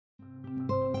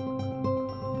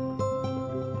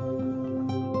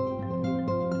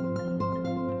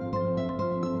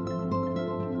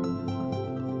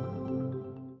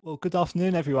good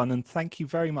afternoon, everyone, and thank you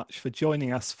very much for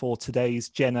joining us for today's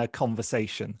Jenner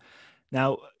conversation.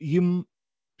 Now, you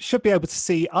should be able to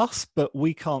see us, but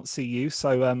we can't see you.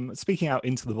 So speaking out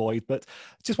into the void, but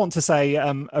just want to say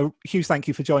a huge thank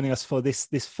you for joining us for this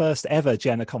first ever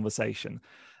Jenner conversation.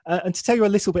 And to tell you a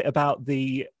little bit about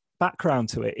the background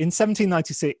to it, in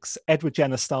 1796, Edward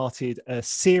Jenner started a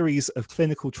series of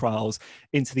clinical trials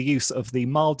into the use of the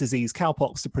mild disease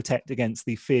cowpox to protect against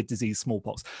the feared disease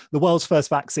smallpox, the world's first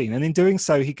vaccine. And in doing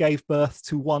so, he gave birth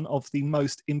to one of the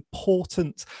most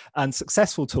important and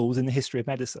successful tools in the history of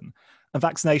medicine. And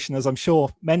vaccination, as I'm sure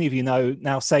many of you know,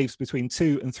 now saves between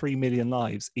 2 and 3 million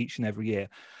lives each and every year.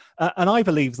 And I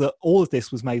believe that all of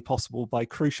this was made possible by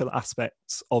crucial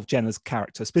aspects of Jenner's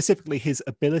character, specifically his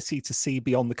ability to see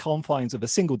beyond the confines of a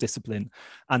single discipline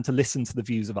and to listen to the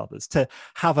views of others, to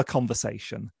have a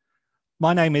conversation.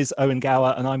 My name is Owen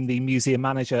Gower, and I'm the museum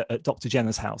manager at Dr.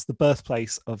 Jenner's house, the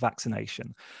birthplace of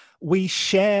vaccination. We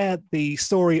share the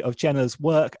story of Jenner's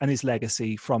work and his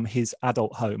legacy from his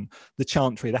adult home, the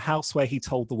Chantry, the house where he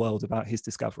told the world about his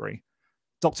discovery.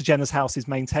 Dr. Jenner's house is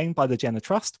maintained by the Jenner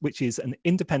Trust, which is an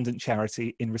independent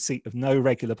charity in receipt of no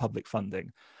regular public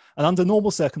funding. And under normal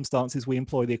circumstances, we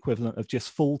employ the equivalent of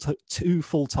just 2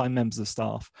 full-time members of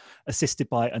staff, assisted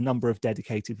by a number of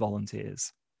dedicated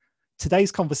volunteers.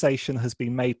 Today's conversation has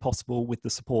been made possible with the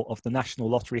support of the National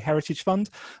Lottery Heritage Fund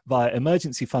via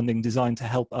emergency funding designed to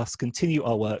help us continue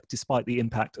our work despite the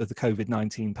impact of the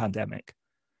COVID-19 pandemic.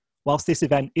 Whilst this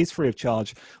event is free of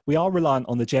charge, we are reliant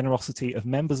on the generosity of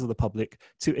members of the public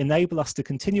to enable us to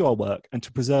continue our work and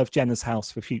to preserve Jenner's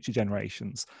house for future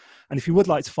generations. And if you would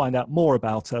like to find out more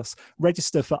about us,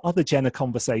 register for other Jenner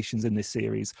conversations in this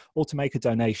series, or to make a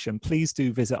donation, please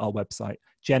do visit our website,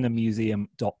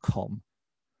 jennermuseum.com.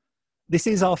 This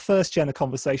is our first Jenner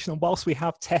conversation, and whilst we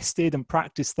have tested and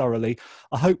practiced thoroughly,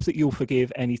 I hope that you'll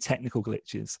forgive any technical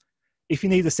glitches. If you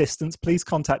need assistance, please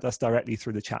contact us directly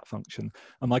through the chat function,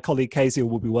 and my colleague Kezia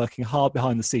will be working hard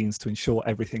behind the scenes to ensure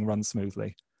everything runs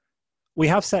smoothly. We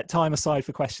have set time aside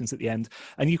for questions at the end,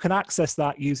 and you can access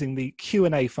that using the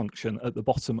Q&A function at the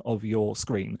bottom of your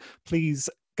screen. Please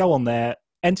go on there,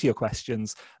 enter your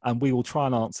questions, and we will try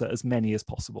and answer as many as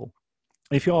possible.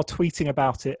 If you are tweeting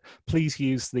about it, please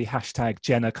use the hashtag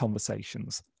Jenner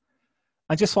Conversations.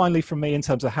 And just finally from me, in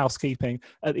terms of housekeeping,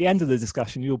 at the end of the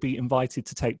discussion, you'll be invited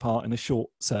to take part in a short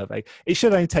survey. It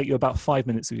should only take you about 5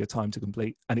 minutes of your time to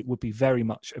complete, and it would be very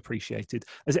much appreciated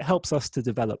as it helps us to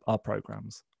develop our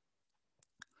programs.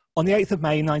 On the 8th of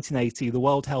May 1980, the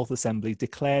World Health Assembly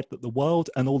declared that the world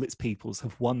and all its peoples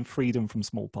have won freedom from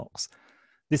smallpox.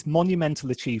 This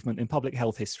monumental achievement in public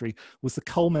health history was the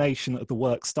culmination of the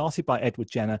work started by Edward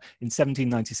Jenner in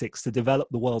 1796 to develop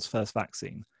the world's first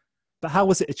vaccine. But how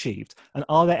was it achieved? And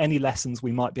are there any lessons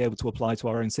we might be able to apply to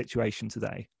our own situation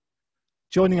today?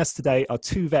 Joining us today are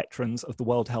 2 veterans of the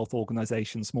World Health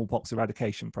Organization Smallpox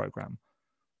Eradication Programme.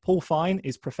 Paul Fine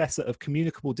is Professor of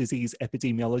Communicable Disease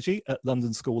Epidemiology at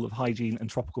London School of Hygiene and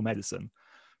Tropical Medicine.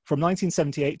 From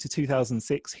 1978 to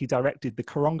 2006, he directed the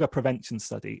Karonga Prevention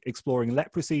Study, exploring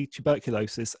leprosy,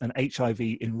 tuberculosis, and HIV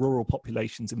in rural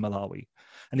populations in Malawi.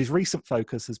 And his recent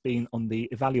focus has been on the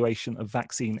evaluation of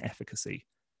vaccine efficacy.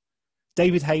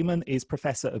 David Heymann is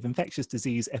Professor of Infectious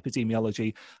Disease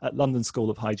Epidemiology at London School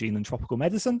of Hygiene and Tropical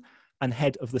Medicine and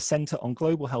head of the Centre on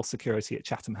Global Health Security at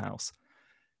Chatham House.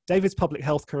 David's public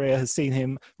health career has seen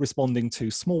him responding to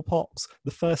smallpox,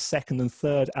 the first, second and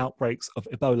third outbreaks of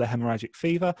Ebola hemorrhagic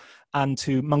fever, and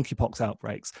to monkeypox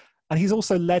outbreaks. And he's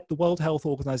also led the World Health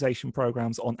Organization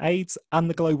programs on AIDS and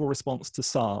the global response to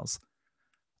SARS.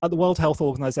 At the World Health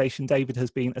Organization, David has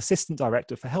been Assistant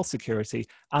Director for Health Security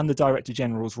and the Director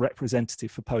General's representative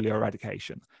for polio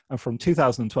eradication. And from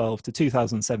 2012 to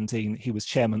 2017, he was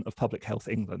Chairman of Public Health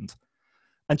England.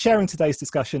 And chairing today's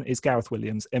discussion is Gareth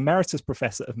Williams, Emeritus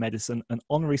Professor of Medicine and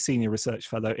Honorary Senior Research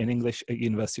Fellow in English at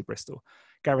University of Bristol.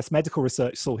 Gareth's medical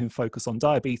research saw him focus on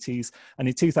diabetes, and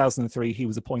in 2003, he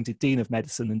was appointed Dean of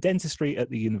Medicine and Dentistry at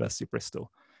the University of Bristol.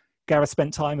 Gareth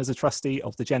spent time as a trustee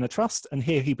of the Jenner Trust, and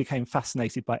here he became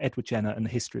fascinated by Edward Jenner and the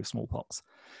history of smallpox.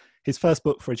 His first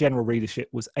book for a general readership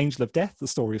was Angel of Death, The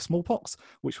Story of Smallpox,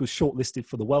 which was shortlisted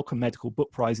for the Wellcome Medical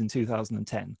Book Prize in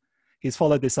 2010. He's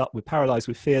followed this up with Paralysed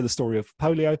with Fear, The Story of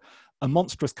Polio, A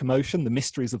Monstrous Commotion, The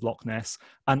Mysteries of Loch Ness,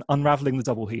 and Unravelling the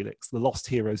Double Helix, The Lost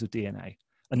Heroes of DNA.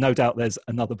 And no doubt there's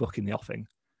another book in the offing.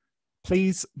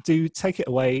 Please do take it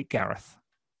away, Gareth.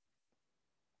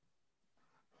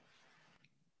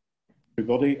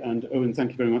 Everybody, and Owen,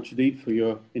 thank you very much indeed for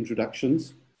your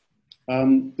introductions.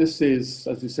 This is,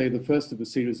 as you say, the first of a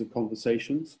series of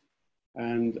conversations,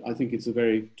 and I think it's a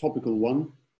very topical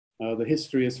one. The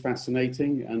history is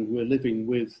fascinating, and we're living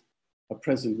with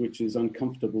present which is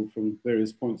uncomfortable from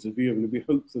various points of view. And we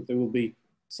hope that there will be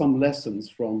some lessons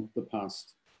from the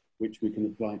past which we can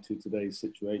apply to today's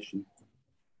situation.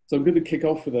 So I'm going to kick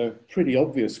off with a pretty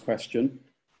obvious question.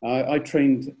 I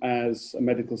trained as a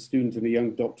medical student and a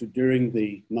young doctor during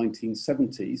the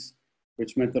 1970s,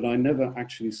 which meant that I never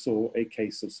actually saw a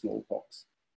case of smallpox.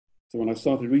 So when I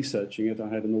started researching it, I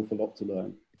had an awful lot to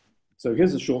learn. So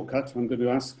here's a shortcut. I'm going to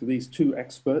ask these two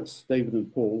experts, David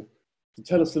and Paul, to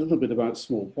tell us a little bit about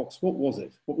smallpox. What was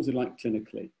it? What was it like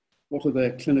clinically? What are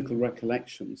their clinical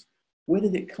recollections? Where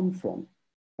did it come from?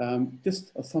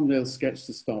 Just a thumbnail sketch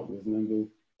to start with, and then we'll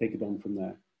take it on from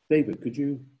there. David, could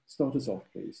you start us off,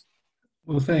 please?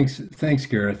 Well, thanks,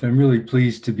 Gareth. I'm really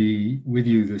pleased to be with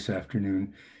you this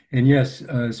afternoon. And yes,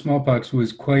 smallpox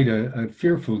was quite a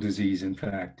fearful disease, in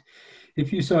fact.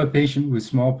 If you saw a patient with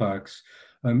smallpox,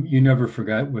 you never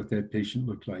forgot what that patient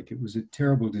looked like. It was a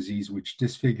terrible disease which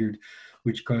disfigured,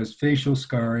 which caused facial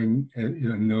scarring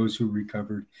in those who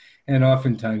recovered, and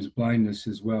oftentimes blindness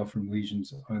as well from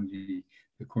lesions on the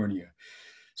cornea.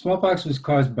 Smallpox was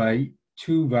caused by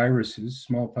two viruses,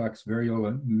 smallpox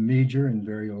variola major and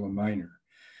variola minor.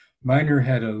 Minor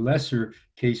had a lesser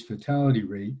case fatality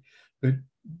rate, but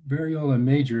variola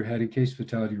major had a case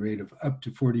fatality rate of up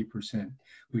to 40%,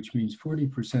 which means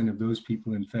 40% of those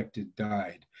people infected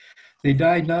died. They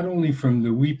died not only from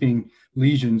the weeping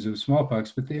lesions of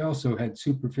smallpox, but they also had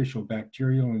superficial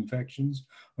bacterial infections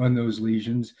on those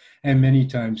lesions, and many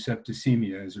times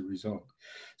septicemia as a result.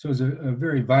 So it was a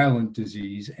very violent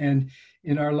disease. And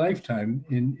in our lifetime,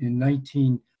 in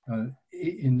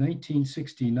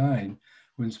 1969,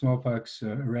 when smallpox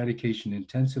eradication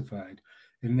intensified,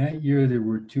 in that year, there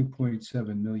were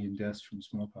 2.7 million deaths from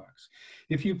smallpox.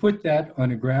 If you put that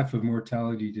on a graph of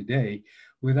mortality today,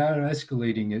 without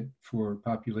escalating it for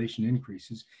population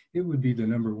increases, it would be the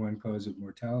 #1 cause of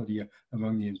mortality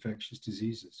among the infectious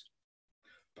diseases.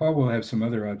 Paul will have some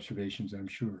other observations, I'm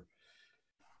sure.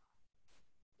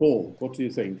 Paul, what do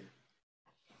you think?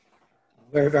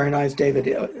 Very, very nice,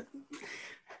 David.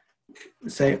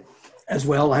 Say as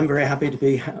well, I'm very happy to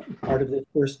be part of this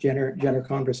first Jenner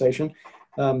conversation.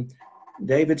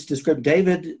 David's described,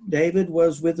 David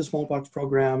was with the smallpox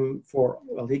program for,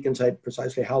 well, he can say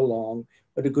precisely how long,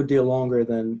 but a good deal longer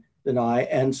than I,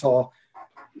 and saw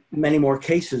many more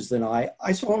cases than I.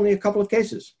 I saw only a couple of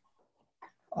cases.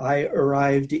 I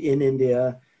arrived in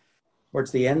India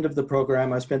towards the end of the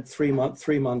program. I spent 3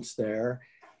 months there.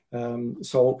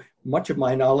 So much of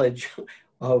my knowledge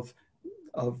of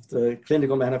the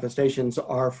clinical manifestations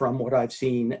are from what I've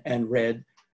seen and read,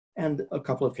 and a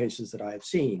couple of cases that I have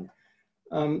seen.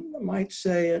 I might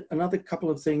say another couple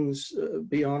of things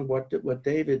beyond what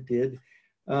David did.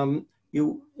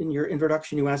 You, in your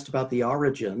introduction, you asked about the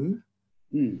origin.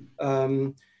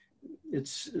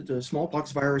 It's the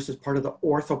smallpox virus is part of the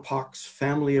orthopox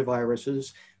family of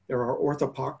viruses. There are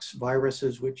orthopox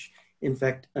viruses which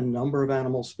infect a number of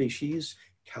animal species,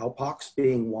 cowpox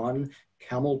being one,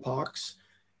 camelpox.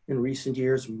 In recent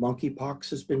years, monkeypox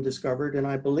has been discovered, and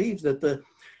I believe that the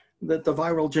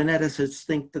viral geneticists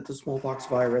think that the smallpox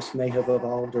virus may have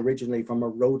evolved originally from a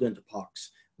rodent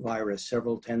pox virus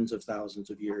several tens of thousands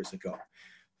of years ago.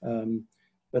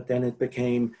 But then it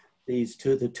became the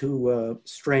two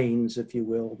strains, if you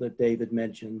will, that David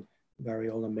mentioned,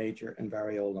 variola major and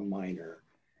variola minor.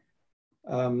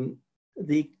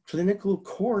 The clinical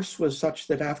course was such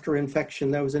that after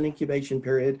infection, there was an incubation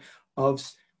period of,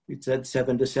 we said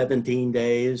 7 to 17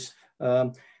 days,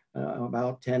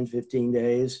 about 10, 15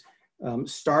 days,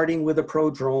 starting with a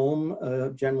prodrome,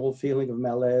 a general feeling of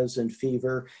malaise and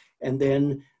fever, and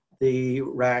then the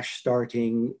rash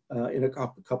starting in a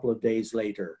couple of days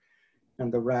later.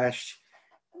 And the rash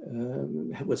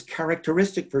was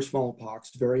characteristic for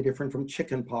smallpox, very different from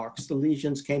chickenpox. The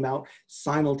lesions came out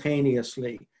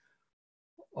simultaneously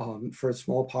for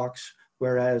smallpox,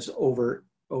 whereas over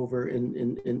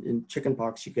in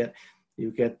chickenpox you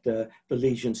get the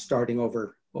lesions starting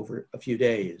over a few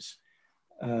days.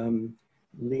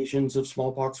 Lesions of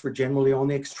smallpox were generally on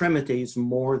the extremities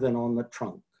more than on the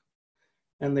trunk.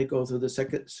 And they go through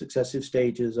the successive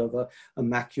stages of a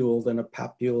macule, then a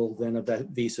papule, then a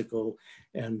vesicle,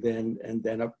 and then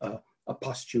a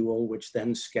pustule, which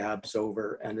then scabs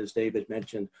over, and as David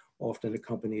mentioned, often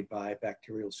accompanied by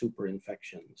bacterial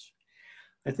superinfections.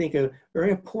 I think a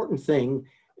very important thing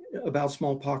about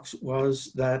smallpox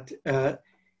was that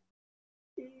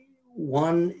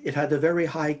one, it had a very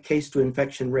high case to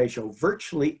infection ratio.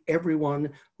 Virtually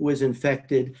everyone who was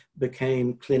infected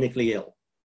became clinically ill.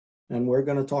 And we're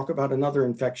going to talk about another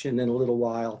infection in a little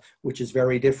while, which is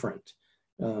very different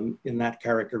in that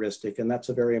characteristic. And that's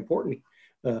a very important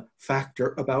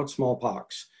factor about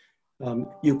smallpox.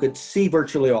 You could see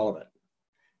virtually all of it.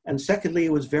 And secondly,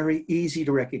 it was very easy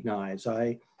to recognize.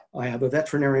 I have a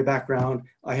veterinary background.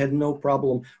 I had no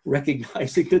problem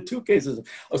recognizing the 2 cases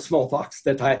of smallpox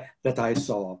that I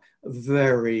saw.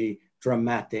 Very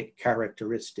dramatic,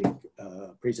 characteristic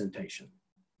presentation.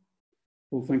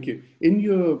 Well, thank you. In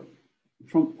your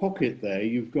front pocket there,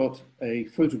 you've got a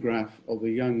photograph of a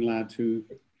young lad who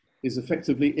is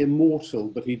effectively immortal,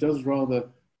 but he does rather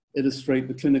illustrate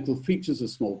the clinical features of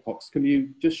smallpox. Can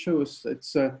you just show us?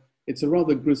 It's a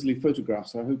rather grisly photograph,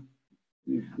 so I hope.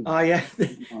 Yeah.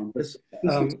 Just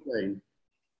explain.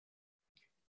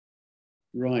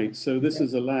 Right, so this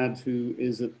is a lad who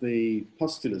is at the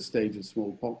pustular stage of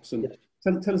smallpox, and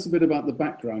tell us a bit about the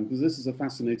background, because this is a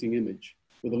fascinating image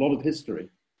with a lot of history.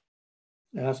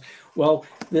 Yes, well,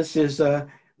 this is a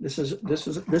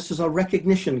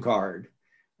recognition card,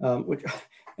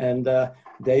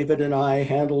 David and I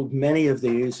handled many of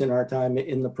these in our time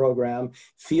in the program.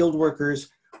 Field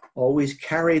workers always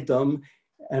carried them,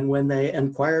 and when they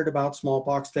inquired about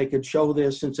smallpox, they could show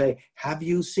this and say, "Have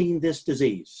you seen this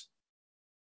disease?"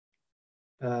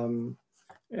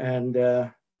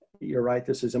 You're right,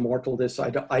 this is immortal.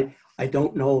 I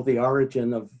don't know the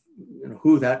origin of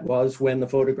who that was when the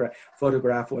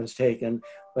photograph was taken,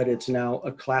 but it's now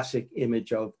a classic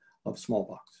image of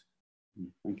smallpox.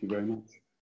 Thank you very much.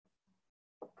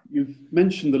 You've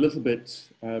mentioned a little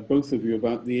bit, both of you,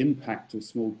 about the impact of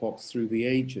smallpox through the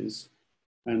ages.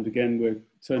 And again, we're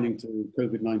turning to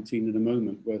COVID-19 in a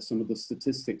moment, where some of the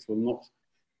statistics will not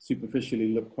superficially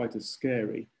look quite as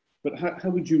scary. But how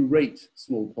would you rate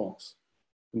smallpox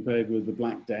compared with the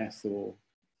Black Death or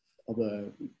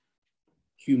other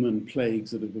human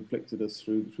plagues that have afflicted us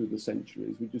through the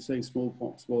centuries? Would you say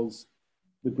smallpox was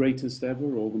the greatest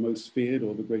ever, or the most feared,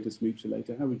 or the greatest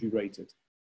mutilator? How would you rate it?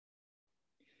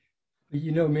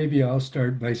 You know, maybe I'll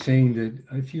start by saying that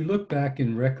if you look back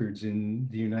in records in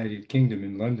the United Kingdom,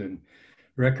 in London,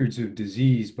 records of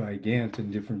disease by Gant and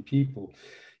different people,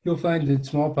 you'll find that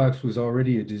smallpox was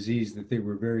already a disease that they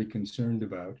were very concerned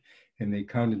about, and they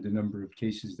counted the number of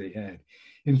cases they had.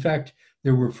 In fact,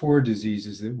 there were 4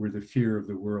 diseases that were the fear of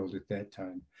the world at that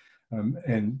time,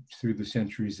 and through the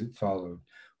centuries that followed.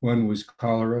 One was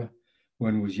cholera,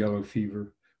 one was yellow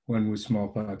fever, one was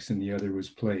smallpox, and the other was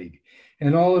plague.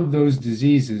 And all of those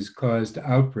diseases caused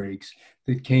outbreaks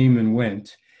that came and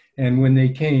went. And when they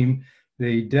came,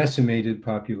 they decimated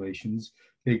populations.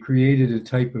 They created a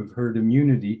type of herd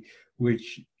immunity,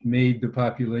 which made the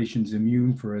populations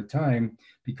immune for a time,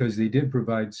 because they did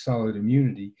provide solid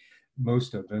immunity,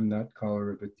 most of them, not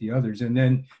cholera, but the others. And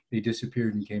then they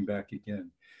disappeared and came back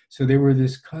again. So they were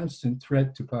this constant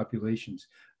threat to populations,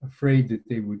 afraid that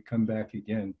they would come back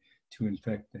again to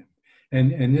infect them.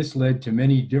 And this led to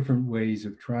many different ways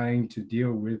of trying to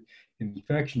deal with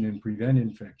infection and prevent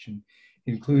infection,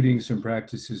 including some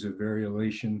practices of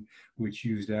variolation, which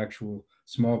used actual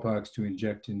smallpox to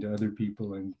inject into other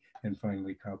people, and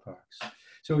finally cowpox.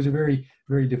 So it was a very,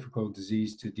 very difficult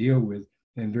disease to deal with,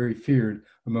 and very feared,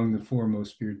 among the 4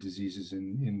 most feared diseases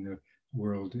in the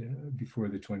world before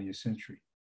the 20th century.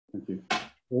 Thank you.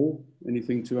 Paul,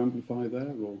 anything to amplify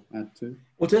there or add to?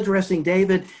 Well, it's interesting,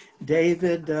 David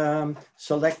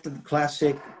selected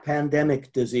classic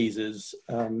pandemic diseases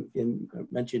in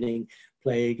mentioning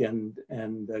plague and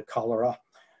cholera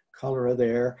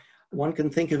there. One can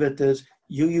think of it as,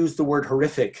 you use the word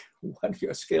horrific. What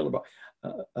your scale about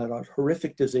a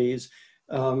horrific disease?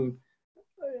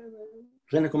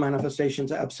 Clinical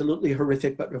manifestations, absolutely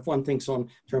horrific, but if one thinks on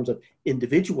terms of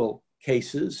individual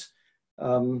cases,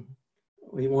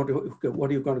 what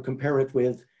are you going to compare it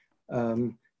with?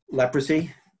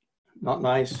 Leprosy, not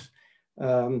nice.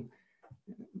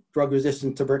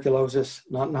 Drug-resistant tuberculosis,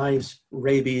 not nice.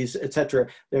 Rabies, etc.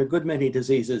 There are a good many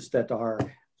diseases that are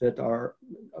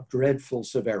of dreadful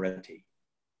severity.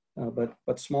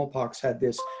 But smallpox had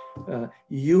this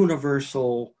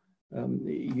universal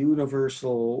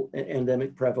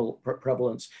endemic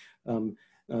prevalence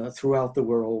throughout the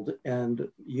world. And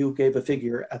you gave a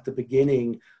figure at the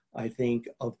beginning, I think,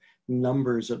 of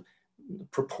numbers of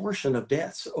proportion of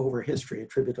deaths over history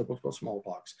attributable to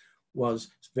smallpox was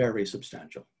very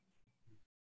substantial.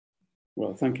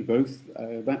 Well, thank you both.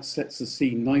 That sets the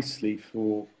scene nicely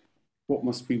for what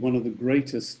must be one of the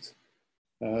greatest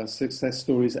success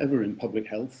stories ever in public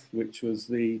health, which was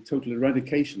the total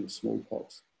eradication of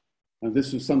smallpox. And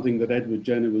this was something that Edward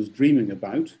Jenner was dreaming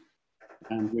about,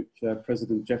 and which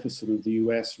President Jefferson of the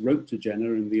US wrote to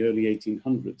Jenner in the early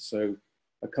 1800s. So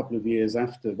a couple of years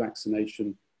after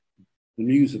vaccination, the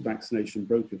news of vaccination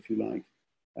broke, if you like.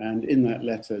 And in that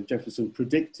letter, Jefferson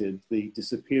predicted the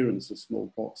disappearance of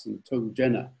smallpox and told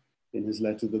Jenner in his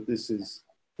letter that this is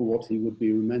for what he would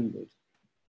be remembered.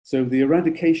 So the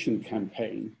Eradication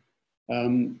campaign,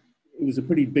 it was a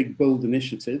pretty big, bold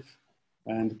initiative,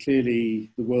 and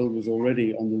clearly the world was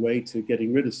already on the way to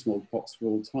getting rid of smallpox for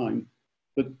all time.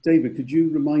 But David, could you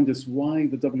remind us why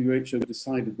the WHO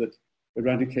decided that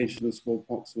eradication of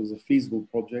smallpox was a feasible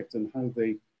project, and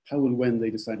how and when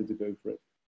they decided to go for it?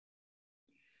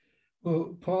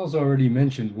 Well, Paul's already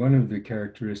mentioned one of the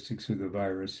characteristics of the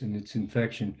virus and its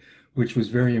infection, which was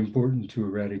very important to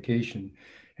eradication,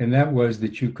 and that was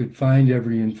that you could find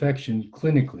every infection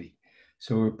clinically.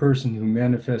 So a person who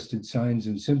manifested signs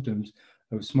and symptoms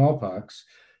of smallpox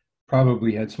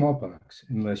probably had smallpox,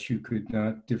 unless you could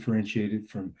not differentiate it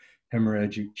from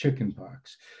hemorrhagic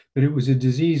chickenpox. But it was a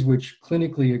disease which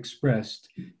clinically expressed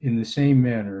in the same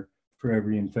manner for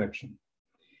every infection.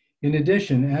 In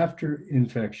addition, after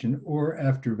infection or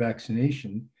after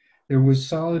vaccination, there was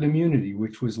solid immunity,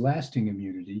 which was lasting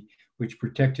immunity, which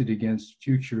protected against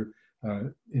future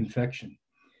infection.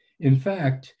 In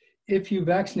fact, if you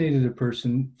vaccinated a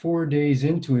person 4 days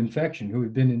into infection who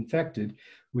had been infected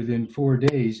within 4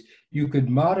 days, you could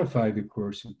modify the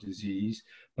course of disease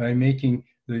by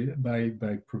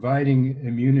by providing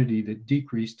immunity that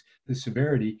decreased the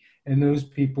severity, and those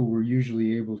people were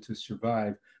usually able to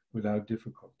survive without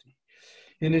difficulty.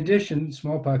 In addition,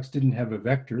 smallpox didn't have a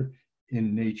vector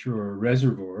in nature or a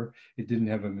reservoir. It didn't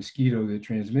have a mosquito that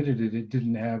transmitted it. It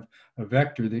didn't have a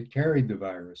vector that carried the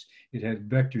virus. It had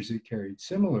vectors that carried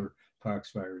similar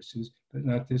pox viruses, but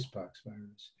not this pox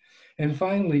virus. And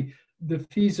finally, the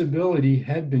feasibility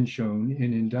had been shown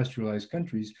in industrialized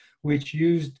countries which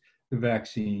used the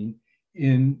vaccine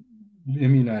in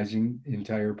immunizing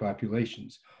entire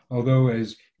populations. Although,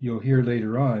 as you'll hear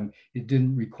later on, it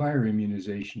didn't require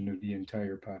immunization of the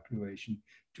entire population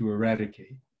to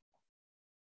eradicate.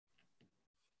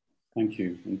 Thank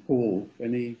you. And Paul,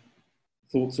 any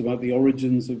thoughts about the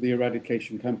origins of the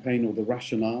eradication campaign or the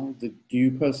rationale? Do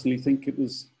you personally think it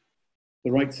was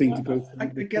the right thing to go for? I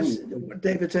guess what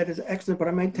David said is excellent, but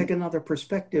I might take another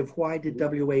perspective. Why did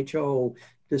WHO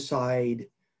decide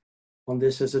on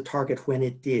this as a target when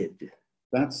it did?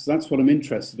 That's what I'm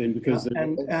interested in, because they're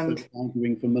also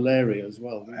arguing for malaria as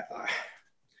well.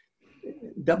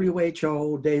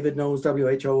 WHO, David knows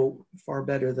WHO far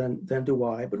better than do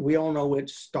I, but we all know it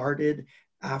started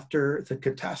after the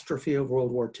catastrophe of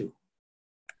World War II,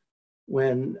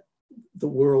 when the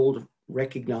world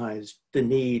recognized the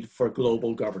need for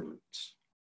global governance.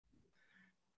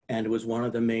 And it was one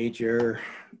of the major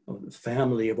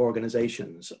family of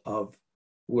organizations of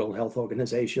World Health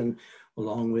Organization,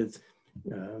 along with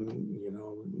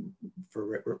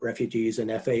for refugees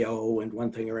and FAO and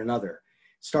one thing or another.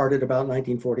 Started about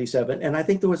 1947, and I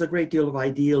think there was a great deal of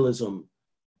idealism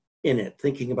in it,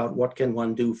 thinking about what can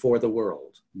one do for the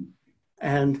world.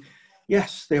 And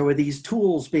yes, there were these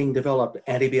tools being developed.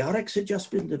 Antibiotics had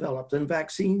just been developed and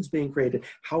vaccines being created.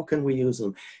 How can we use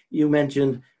them? You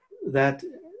mentioned that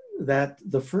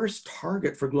the first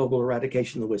target for global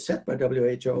eradication that was set by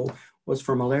WHO was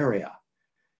for malaria.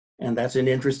 And that's an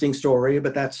interesting story,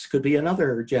 but that could be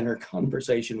another Jenner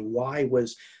conversation. Why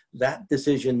was that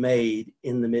decision made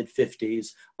in the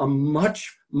mid-50s a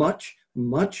much, much,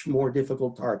 much more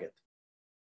difficult target?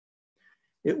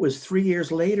 It was 3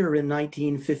 years later, in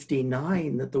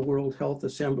 1959, that the World Health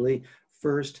Assembly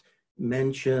first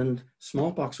mentioned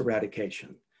smallpox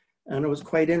eradication. And it was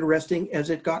quite interesting as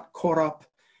it got caught up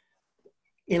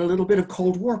in a little bit of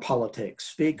Cold War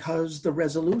politics, because the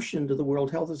resolution to the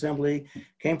World Health Assembly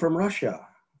came from Russia,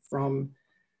 from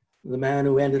the man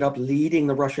who ended up leading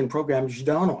the Russian program,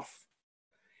 Zhdanov.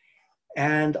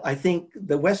 And I think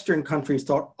the Western countries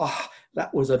thought,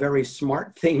 that was a very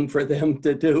smart thing for them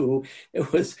to do.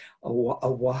 It was a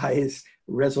wise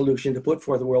resolution to put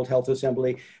for the World Health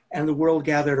Assembly, and the world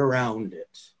gathered around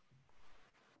it.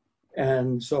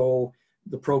 And so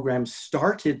the program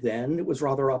started then. It was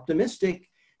rather optimistic.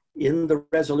 In the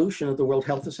resolution of the World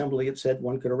Health Assembly, it said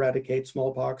one could eradicate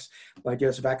smallpox by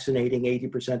just vaccinating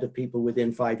 80% of people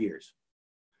within 5 years.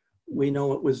 We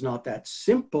know it was not that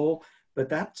simple, but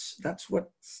that's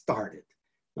what started,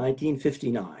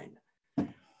 1959.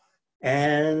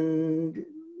 And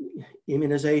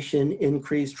immunization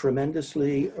increased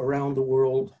tremendously around the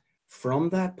world from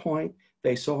that point.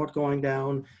 They saw it going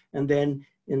down. And then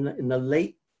in the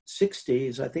late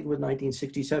 60s, I think it was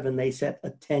 1967, they set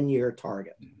a 10-year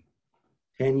target.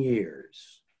 10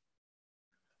 years.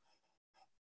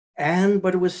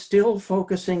 But it was still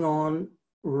focusing on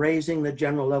raising the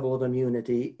general level of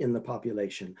immunity in the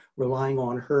population, relying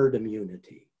on herd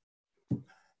immunity.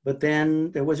 But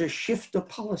then there was a shift of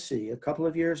policy a couple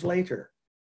of years later,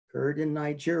 occurred in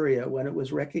Nigeria, when it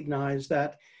was recognized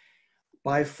that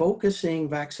by focusing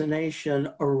vaccination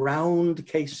around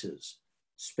cases,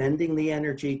 spending the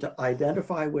energy to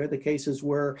identify where the cases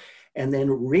were, and then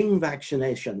ring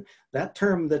vaccination, that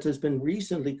term that has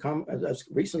recently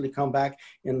come back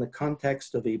in the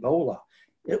context of Ebola.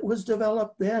 It was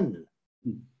developed then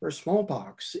for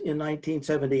smallpox in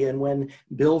 1970, and when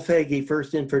Bill Foege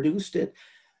first introduced it,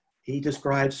 he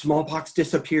described smallpox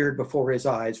disappeared before his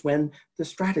eyes when the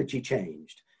strategy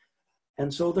changed.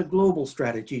 And so the global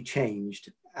strategy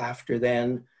changed after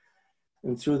then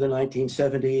and through the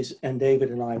 1970s, and David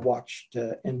and I watched,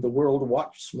 and the world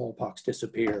watched smallpox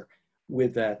disappear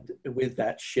with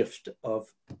that shift of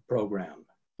program.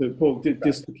 So Paul,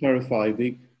 just to clarify,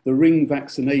 the ring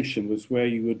vaccination was where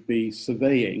you would be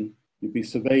surveilling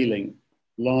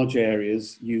large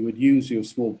areas. You would use your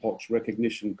smallpox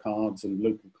recognition cards and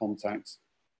local contacts.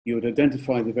 You would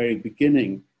identify the very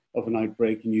beginning of an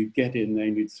outbreak, and you'd get in there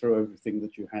and you'd throw everything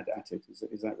that you had at it.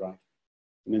 Is that right?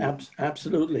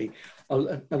 Absolutely.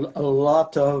 A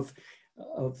lot of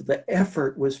the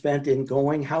effort was spent in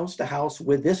going house to house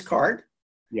with this card,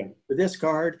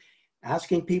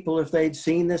 asking people if they'd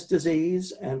seen this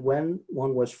disease, and when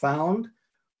one was found,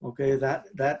 okay,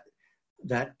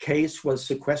 that case was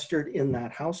sequestered in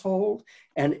that household,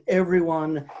 and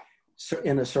everyone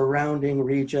in a surrounding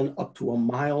region up to a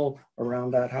mile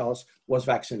around that house was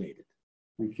vaccinated.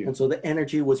 Thank you. And so the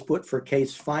energy was put for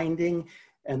case finding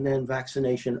and then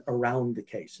vaccination around the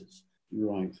cases.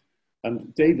 Right.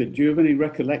 David, do you have any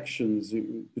recollections,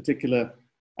 particular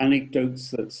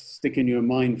anecdotes that stick in your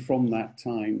mind from that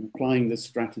time, applying this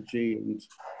strategy, and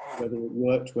whether it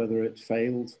worked, whether it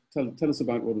failed? Tell us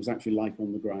about what it was actually like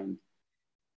on the ground.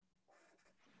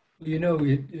 You know,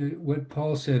 what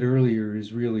Paul said earlier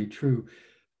is really true.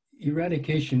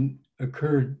 Eradication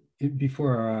occurred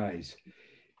before our eyes.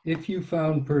 If you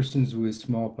found persons with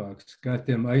smallpox, got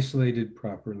them isolated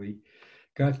properly,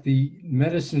 got the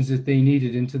medicines that they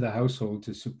needed into the household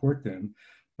to support them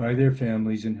by their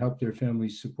families and help their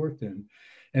families support them,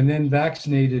 and then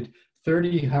vaccinated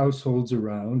 30 households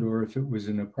around, or if it was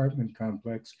an apartment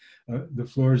complex, the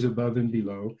floors above and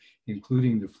below,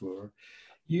 including the floor,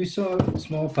 you saw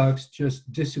smallpox just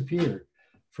disappear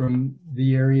from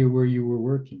the area where you were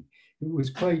working. It was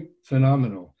quite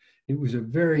phenomenal. It was a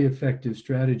very effective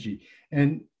strategy.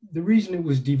 And the reason it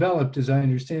was developed, as I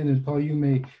understand, and Paul, you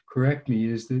may correct me,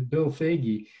 is that Bill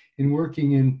Foege, in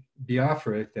working in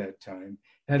Biafra at that time,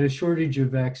 had a shortage of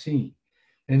vaccine.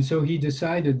 And so he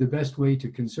decided the best way to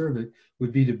conserve it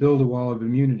would be to build a wall of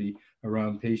immunity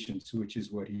around patients, which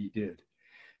is what he did.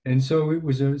 And so it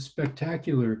was a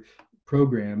spectacular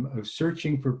program of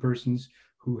searching for persons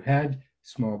who had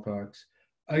smallpox,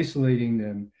 isolating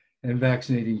them, and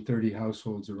vaccinating 30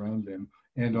 households around them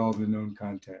and all the known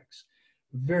contacts.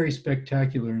 Very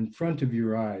spectacular. In front of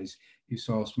your eyes, you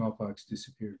saw smallpox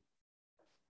disappear.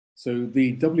 So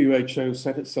the WHO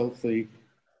set itself the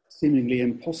seemingly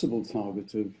impossible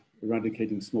target of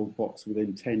eradicating smallpox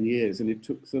within 10 years, and it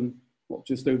took them, what,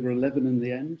 just over 11 in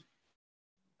the end?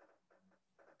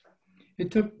 It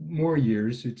took more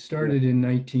years. It started in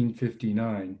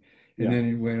 1959, and then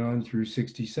it went on through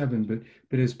 67.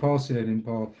 But as Paul said, and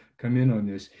Paul, come in on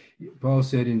this, Paul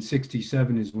said in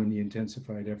 67 is when the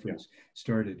intensified efforts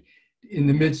started, in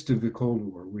the midst of the Cold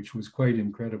War, which was quite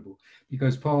incredible,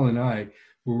 because Paul and I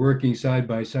were working side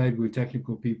by side with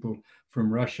technical people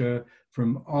from Russia,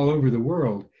 from all over the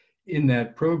world in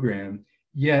that program,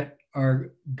 yet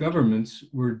our governments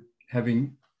were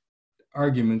having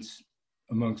arguments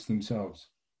amongst themselves.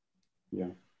 Yeah.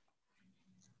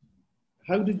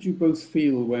 How did you both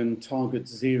feel when Target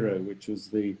Zero, which was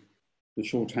the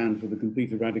shorthand for the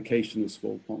complete eradication of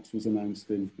smallpox, was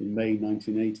announced in May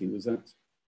 1980? Was that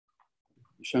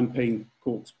champagne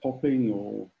corks popping,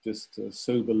 or just a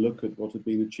sober look at what had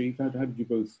been achieved? How did you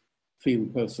both feel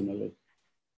personally?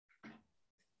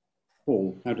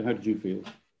 Paul, how did you feel?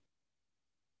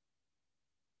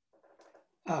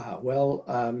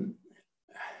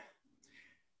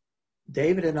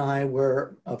 David and I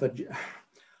were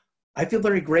I feel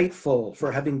very grateful for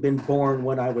having been born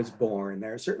when I was born.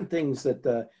 There are certain things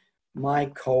that my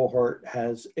cohort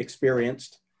has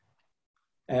experienced,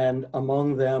 and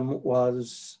among them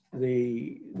was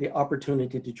the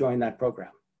opportunity to join that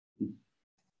program.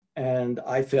 And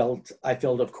I felt,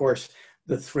 of course,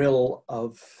 the thrill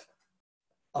of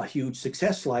a huge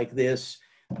success like this,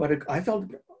 but I felt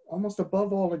almost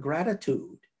above all a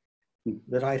gratitude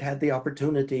that I'd had the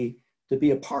opportunity to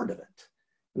be a part of it.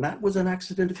 And that was an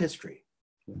accident of history.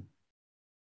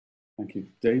 Thank you.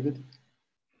 David?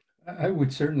 I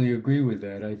would certainly agree with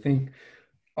that. I think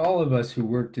all of us who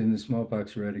worked in the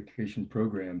smallpox eradication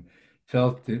program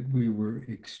felt that we were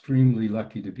extremely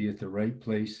lucky to be at the right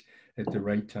place at the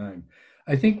right time.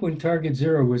 I think when Target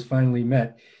Zero was finally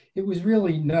met, it was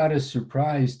really not a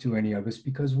surprise to any of us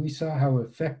because we saw how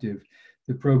effective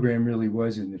the program really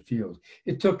was in the field.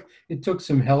 It took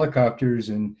some helicopters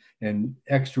and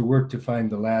extra work to find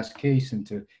the last case and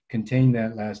to contain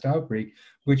that last outbreak,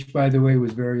 which, by the way,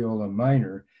 was variola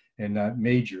minor and not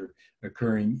major,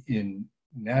 occurring in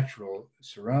natural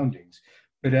surroundings.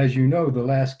 But as you know, the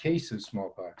last case of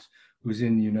smallpox was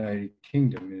in the United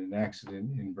Kingdom in an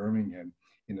accident in Birmingham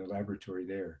in the laboratory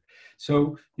there.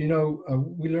 So, you know,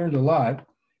 we learned a lot,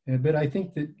 but I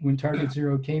think that when Target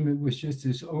Zero came, it was just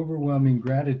this overwhelming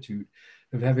gratitude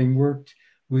of having worked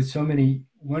with so many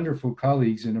wonderful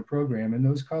colleagues in a program, and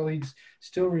those colleagues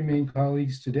still remain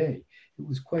colleagues today. It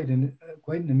was quite an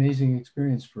amazing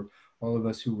experience for all of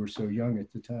us who were so young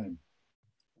at the time.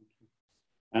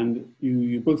 And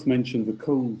you both mentioned the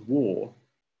Cold War,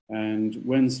 and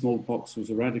when smallpox was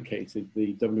eradicated,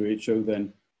 the WHO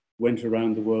then went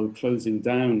around the world closing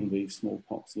down the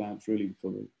smallpox labs, really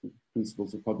for the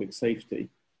principles of public safety.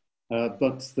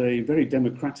 But they very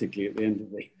democratically, at the end of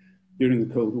during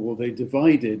the Cold War, they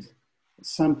divided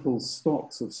sample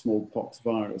stocks of smallpox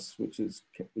virus, which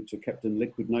are kept in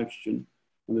liquid nitrogen.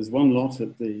 And there's one lot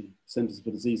at the Centers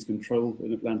for Disease Control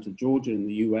in Atlanta, Georgia, in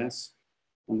the US,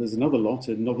 and there's another lot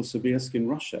in Novosibirsk in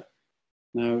Russia.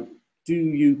 Now, do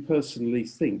you personally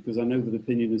think, because I know that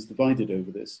opinion is divided over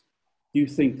this, do you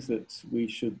think that we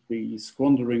should be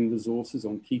squandering resources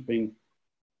on keeping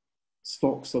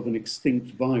stocks of an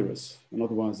extinct virus, an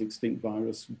otherwise extinct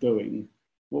virus, going?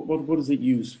 What is it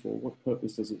used for? What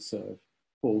purpose does it serve?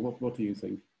 Paul, what do you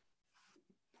think?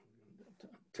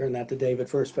 Turn that to David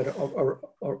first, but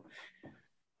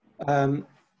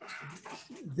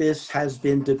this has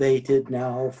been debated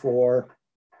now for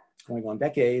going on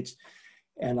decades,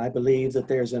 and I believe that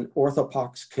there's an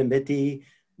orthopox committee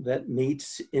that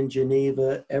meets in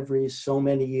Geneva every so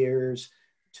many years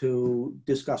to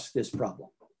discuss this problem.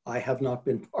 I have not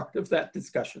been part of that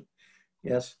discussion.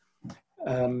 Yes,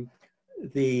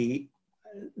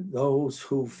 those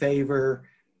who favor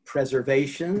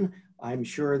preservation, I'm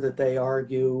sure that they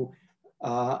argue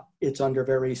it's under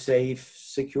very safe,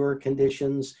 secure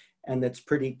conditions, and it's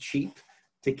pretty cheap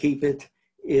to keep it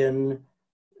in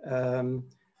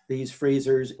these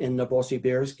freezers in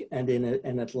Novosibirsk and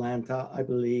in Atlanta, I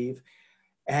believe,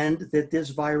 and that this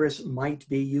virus might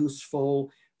be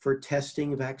useful for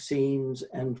testing vaccines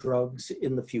and drugs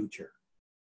in the future.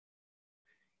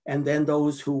 And then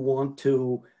those who want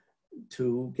to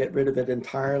get rid of it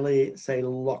entirely say,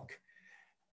 look,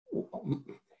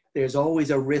 there's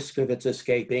always a risk of its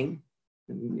escaping.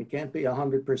 It can't be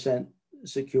 100%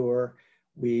 secure.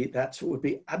 That would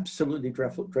be absolutely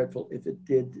dreadful if it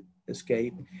did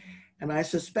escape. And I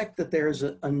suspect that there's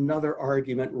another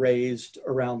argument raised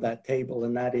around that table,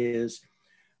 and that is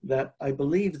that I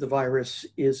believe the virus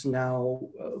is now,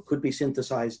 could be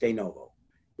synthesized de novo,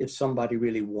 if somebody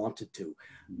really wanted to.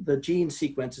 The gene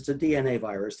sequence, it's a DNA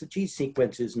virus, the gene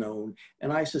sequence is known,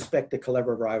 and I suspect a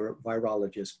clever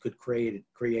virologist could create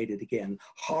it again.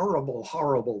 Horrible,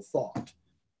 horrible thought.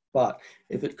 But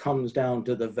if it comes down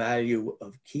to the value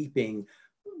of keeping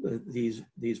these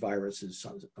viruses,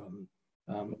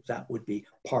 that would be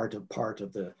part of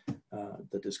the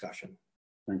discussion.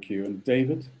 Thank you. And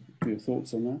David, your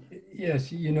thoughts on that?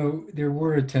 Yes, you know, there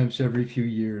were attempts every few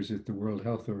years at the World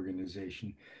Health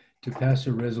Organization to pass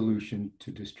a resolution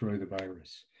to destroy the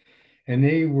virus. And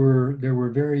there were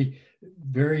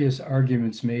various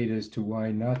arguments made as to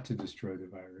why not to destroy the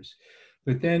virus.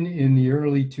 But then in the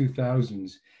early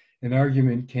 2000s, an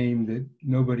argument came that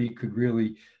nobody could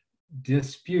really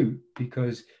dispute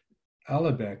because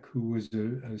Alibek, who was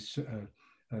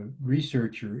a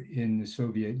researcher in the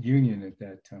Soviet Union at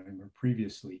that time or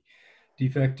previously,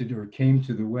 defected or came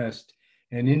to the West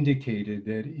and indicated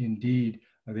that indeed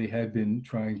they had been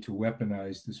trying to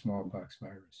weaponize the smallpox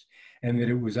virus and that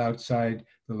it was outside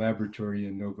the laboratory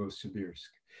in Novosibirsk.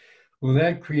 Well,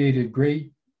 that created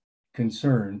great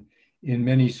concern in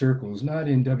many circles, not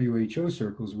in WHO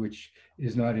circles, which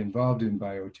is not involved in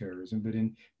bioterrorism, but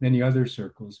in many other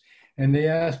circles. And they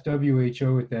asked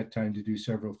WHO at that time to do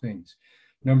several things.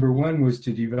 Number one was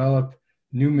to develop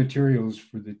new materials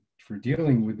for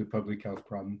dealing with the public health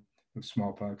problem of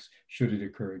smallpox, should it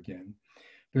occur again,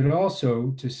 but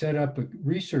also to set up a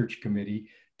research committee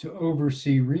to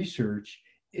oversee research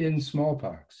in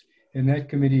smallpox. And that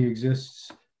committee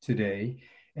exists today.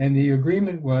 And the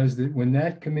agreement was that when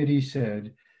that committee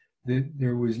said that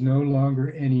there was no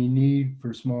longer any need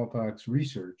for smallpox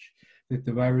research, that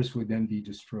the virus would then be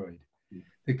destroyed.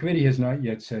 The committee has not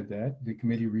yet said that. The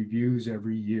committee reviews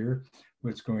every year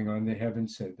what's going on. They haven't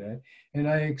said that. And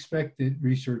I expect that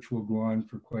research will go on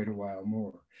for quite a while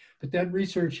more. But that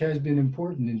research has been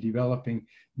important in developing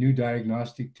new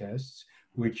diagnostic tests,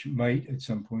 which might at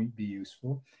some point be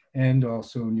useful, and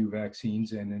also new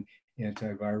vaccines and an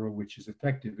antiviral, which is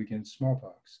effective against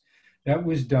smallpox. That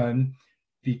was done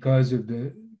because of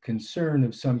the concern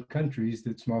of some countries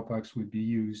that smallpox would be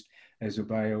used as a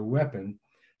bioweapon,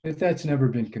 but that's never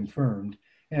been confirmed.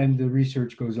 And the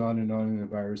research goes on, and the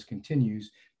virus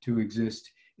continues to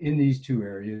exist in these two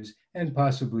areas and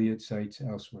possibly at sites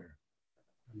elsewhere.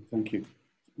 Thank you.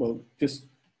 Well, just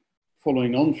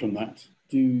following on from that,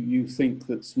 do you think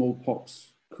that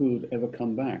smallpox could ever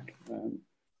come back?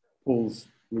 Paul's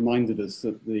reminded us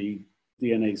that the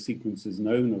DNA sequence is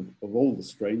known of all the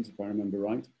strains, if I remember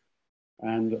right.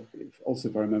 And also,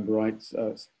 if I remember right,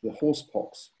 the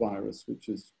horsepox virus, which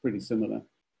is pretty similar,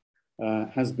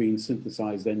 has been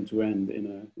synthesized end to end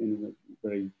in a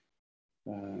very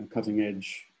cutting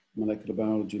edge molecular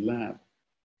biology lab.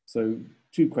 So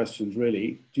 2 questions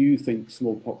really. Do you think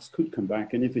smallpox could come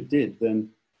back? And if it did, then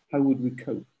how would we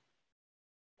cope?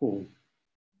 Paul?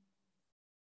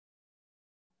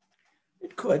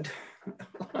 It could.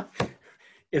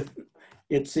 If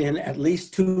it's in at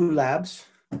least 2 labs,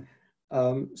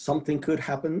 something could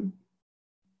happen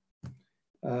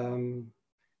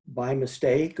by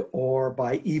mistake or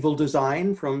by evil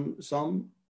design from some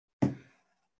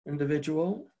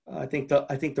individual. I think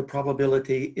the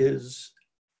probability is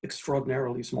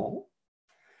extraordinarily small.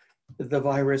 The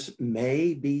virus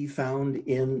may be found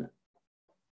in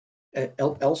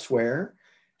elsewhere,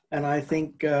 and I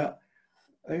think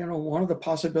one of the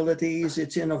possibilities,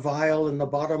 it's in a vial in the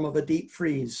bottom of a deep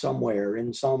freeze somewhere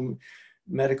in some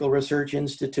medical research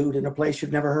institute in a place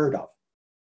you've never heard of.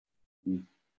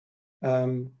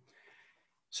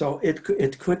 So it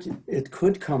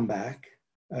could come back.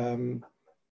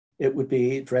 It would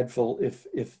be dreadful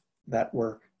if that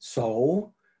were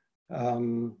so.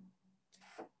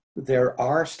 There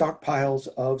are stockpiles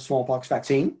of smallpox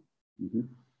vaccine,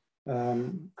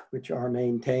 which are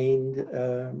maintained.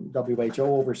 WHO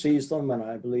oversees them, and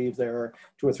I believe there are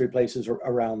 2 or 3 places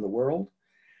around the world.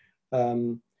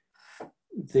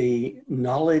 The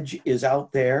knowledge is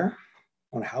out there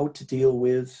on how to deal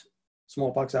with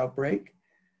smallpox outbreak.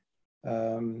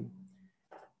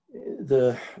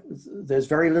 There's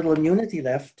very little immunity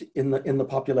left in the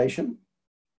population.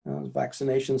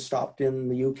 Vaccination stopped in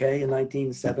the UK in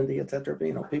 1970, etc.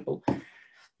 People,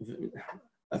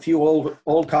 a few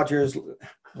old codgers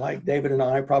like David and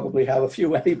I probably have a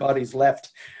few antibodies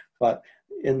left, but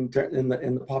in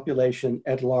the population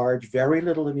at large, very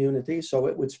little immunity, so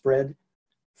it would spread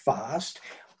fast.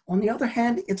 On the other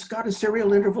hand, it's got a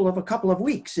serial interval of a couple of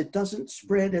weeks. It doesn't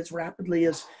spread as rapidly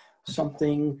as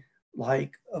something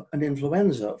like an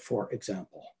influenza, for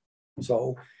example.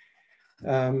 So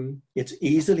it's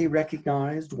easily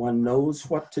recognized. One knows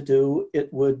what to do.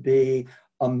 It would be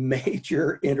a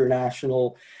major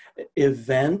international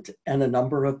event, and a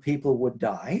number of people would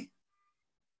die.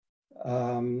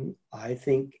 I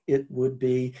think it would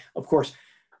be, of course,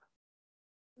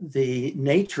 the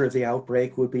nature of the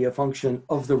outbreak would be a function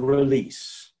of the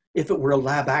release. If it were a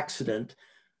lab accident,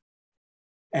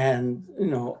 and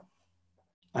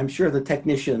I'm sure the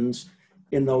technicians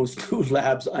in those 2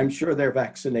 labs, I'm sure they're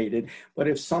vaccinated, but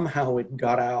if somehow it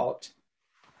got out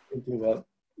into a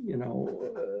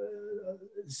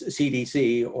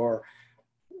CDC or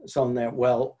something,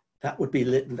 well, that would be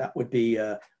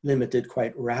limited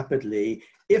quite rapidly.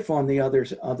 If, on the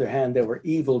other hand, there were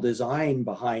evil design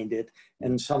behind it,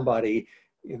 and somebody,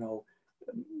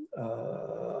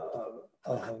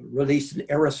 released an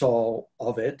aerosol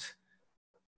of it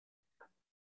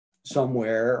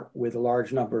somewhere with a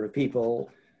large number of people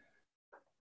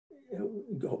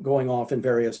going off in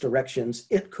various directions,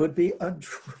 it could be a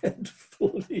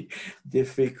dreadfully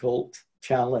difficult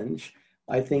challenge.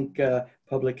 I think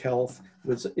public health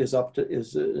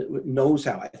knows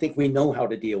how. I think we know how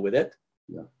to deal with it.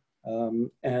 Yeah.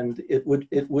 And it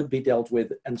would be dealt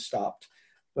with and stopped,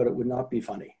 but it would not be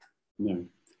funny. No.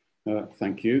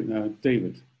 Thank you.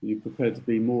 David, are you prepared to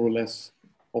be more or less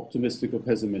optimistic or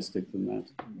pessimistic than that?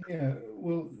 Yeah,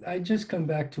 well, I just come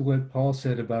back to what Paul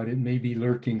said about it maybe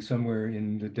lurking somewhere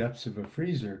in the depths of a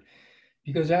freezer,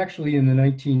 because actually in the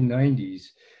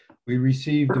 1990s, we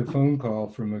received a phone call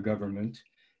from a government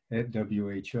at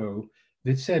WHO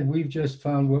that said, we've just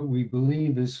found what we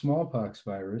believe is smallpox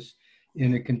virus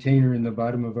in a container in the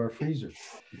bottom of our freezer.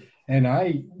 And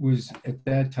I was at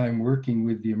that time working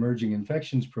with the Emerging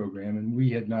Infections Program, and we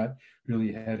had not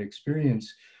really had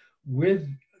experience with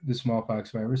the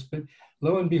smallpox virus, but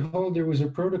lo and behold, there was a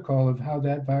protocol of how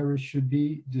that virus should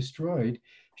be destroyed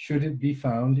should it be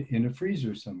found in a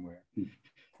freezer somewhere.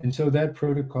 And so that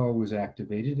protocol was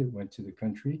activated. It went to the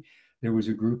country. There was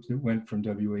a group that went from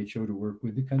WHO to work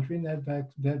with the country, and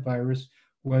that virus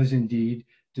was indeed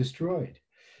destroyed.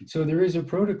 So there is a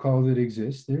protocol that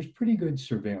exists. There's pretty good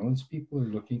surveillance. People are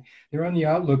looking. They're on the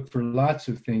outlook for lots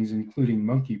of things, including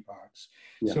monkeypox.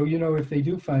 Yeah. So, you know, if they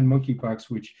do find monkeypox,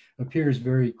 which appears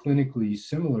very clinically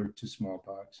similar to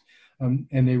smallpox,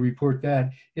 and they report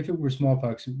that, if it were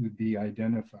smallpox, it would be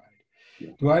identified.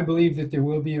 Yeah. Do I believe that there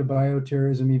will be a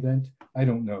bioterrorism event? I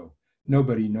don't know.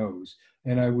 Nobody knows.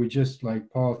 And I would just, like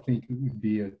Paul, think it would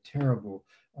be a terrible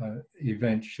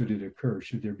event should it occur,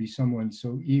 should there be someone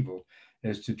so evil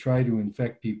as to try to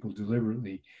infect people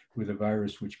deliberately with a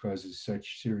virus which causes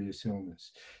such serious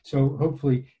illness. So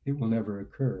hopefully it will never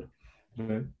occur,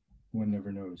 but one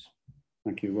never knows.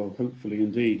 Thank you. Well, hopefully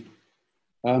indeed.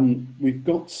 We've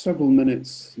got several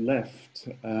minutes left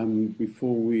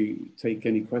before we take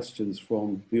any questions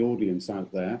from the audience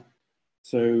out there.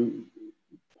 So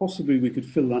possibly we could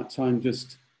fill that time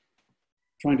just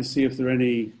trying to see if there are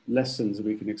any lessons that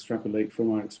we can extrapolate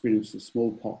from our experience of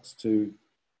smallpox to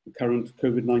the current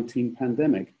COVID-19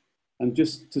 pandemic. And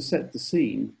just to set the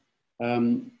scene,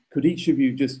 could each of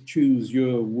you just choose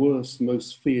your worst,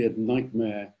 most feared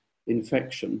nightmare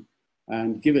infection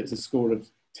and give it a score of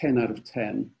 10 out of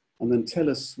 10, and then tell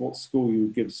us what score you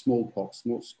would give smallpox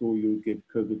and what score you would give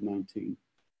COVID-19.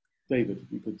 David,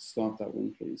 if you could start that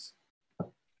one, please.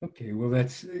 Okay, well,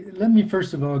 let me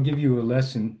first of all give you a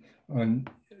lesson on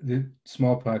that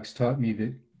smallpox taught me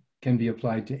that can be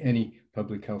applied to any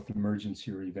public health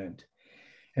emergency or event.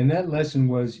 And that lesson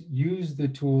was use the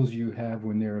tools you have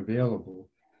when they're available,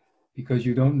 because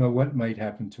you don't know what might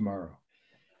happen tomorrow.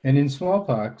 And in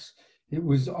smallpox, it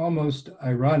was almost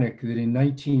ironic that in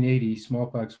 1980,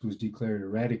 smallpox was declared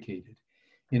eradicated.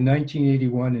 In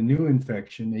 1981, a new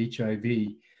infection,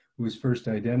 HIV, was first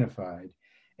identified.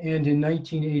 And in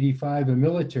 1985, a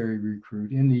military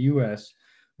recruit in the US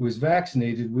was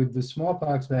vaccinated with the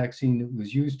smallpox vaccine that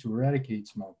was used to eradicate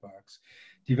smallpox,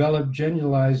 developed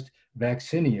generalized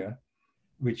vaccinia,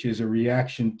 which is a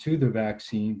reaction to the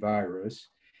vaccine virus.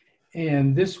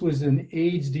 And this was an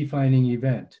AIDS-defining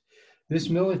event. This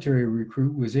military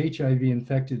recruit was HIV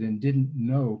infected and didn't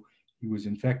know he was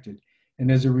infected.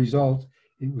 And as a result,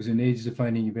 it was an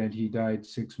AIDS-defining event. He died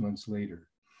 6 months later.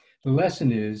 The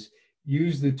lesson is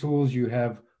use the tools you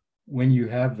have when you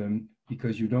have them,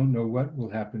 because you don't know what will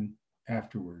happen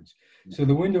afterwards. So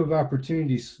the window of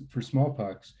opportunities for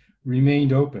smallpox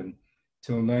remained open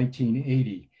till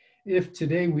 1980. If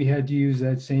today we had to use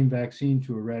that same vaccine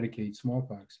to eradicate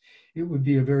smallpox, it would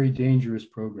be a very dangerous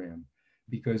program,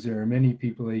 because there are many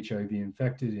people HIV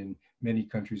infected in many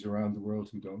countries around the world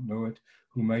who don't know it,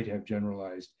 who might have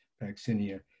generalized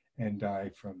vaccinia and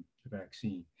die from the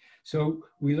vaccine. So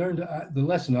we learned, the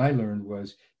lesson I learned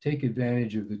was take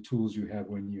advantage of the tools you have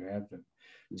when you have them.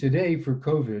 Today for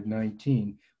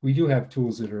COVID-19, we do have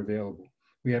tools that are available.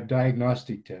 We have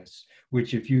diagnostic tests,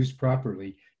 which if used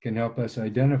properly, can help us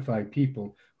identify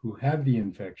people who have the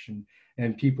infection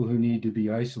and people who need to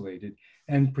be isolated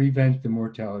and prevent the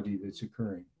mortality that's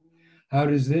occurring. How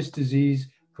does this disease,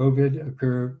 COVID,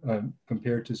 occur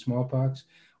compared to smallpox?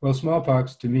 Well,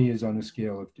 smallpox to me is on a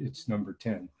scale of, it's number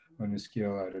 10 on a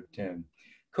scale out of 10.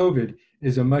 COVID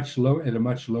is at a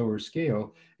much lower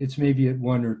scale. It's maybe at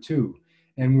 1 or 2.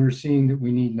 And we're seeing that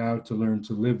we need now to learn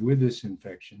to live with this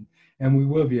infection, and we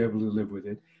will be able to live with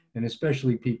it. And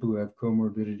especially people who have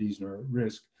comorbidities or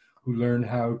risk, who learn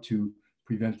how to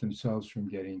prevent themselves from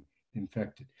getting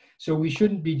infected. So we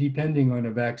shouldn't be depending on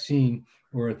a vaccine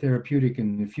or a therapeutic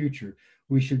in the future.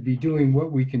 We should be doing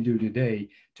what we can do today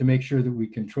to make sure that we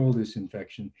control this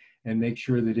infection and make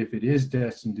sure that if it is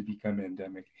destined to become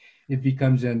endemic, it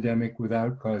becomes endemic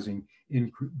without causing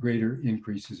greater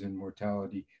increases in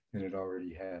mortality than it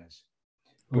already has.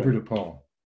 Over to Paul.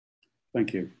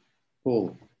 Thank you.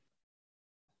 Paul.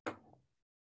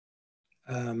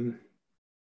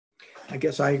 I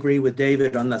guess I agree with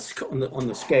David on the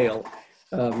scale.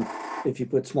 If you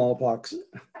put smallpox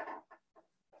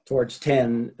towards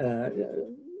 10,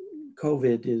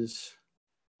 COVID is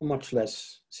a much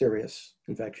less serious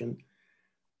infection.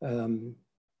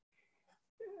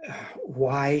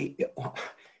 Why?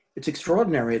 It's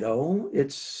extraordinary, though.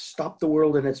 It's stopped the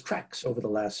world in its tracks over the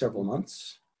last several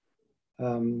months.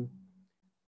 One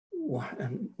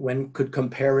could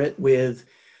compare it with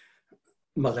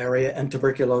malaria and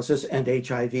tuberculosis and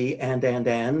HIV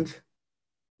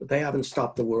but they haven't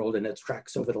stopped the world in its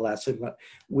tracks over the last 6 months.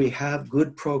 We have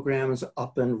good programs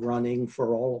up and running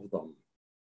for all of them.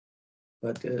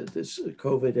 but this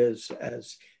COVID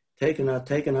has taken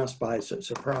us by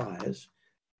surprise.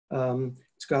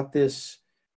 It's got this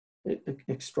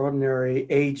extraordinary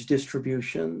age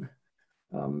distribution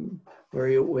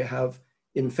where we have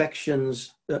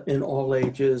infections in all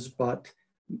ages, but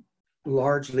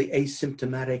largely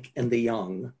asymptomatic in the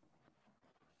young,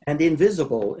 and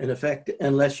invisible in effect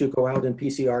unless you go out and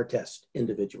PCR test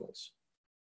individuals.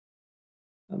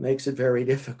 It makes it very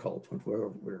difficult when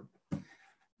we're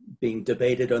being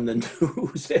debated on the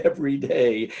news every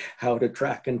day, how to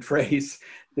track and trace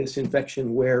this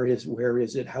infection, where is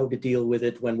it, how to deal with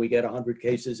it when we get 100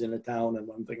 cases in a town and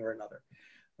one thing or another.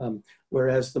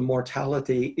 Whereas the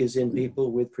mortality is in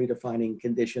people with predefining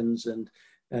conditions and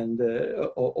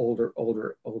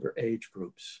older age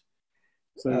groups.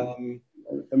 So,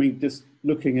 I mean, just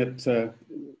looking at,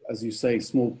 as you say,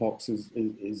 smallpox is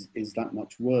that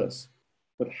much worse.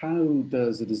 But how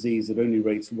does a disease that only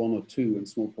rates 1 or 2 and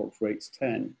smallpox rates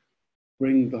 10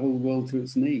 bring the whole world to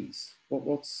its knees?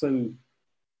 What's so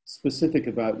specific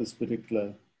about this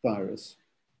particular virus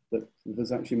that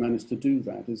has actually managed to do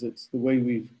that? Is it the way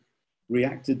we've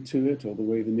reacted to it or the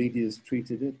way the media has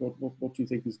treated it? What do you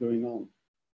think is going on?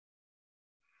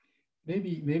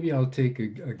 Maybe I'll take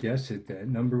a guess at that.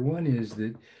 Number one is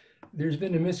that there's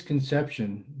been a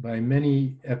misconception by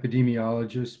many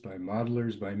epidemiologists, by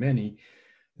modelers, by many,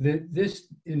 that this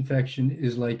infection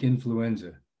is like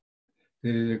influenza,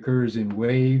 that it occurs in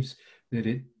waves, that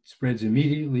it spreads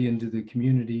immediately into the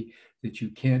community, that you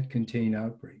can't contain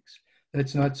outbreaks.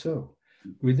 That's not so.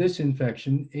 With this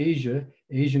infection,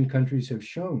 Asian countries have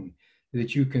shown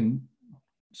that you can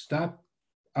stop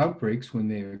outbreaks when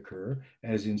they occur,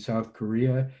 as in South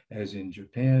Korea, as in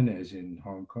Japan, as in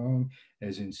Hong Kong,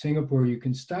 as in Singapore. You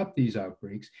can stop these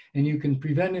outbreaks and you can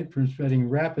prevent it from spreading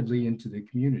rapidly into the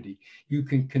community. You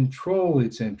can control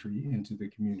its entry into the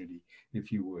community,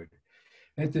 if you would.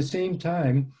 At the same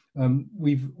time,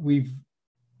 we've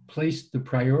placed the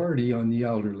priority on the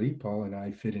elderly. Paul and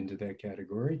I fit into that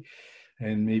category,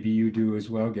 and maybe you do as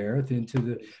well, Gareth, into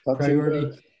the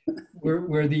priority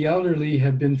where the elderly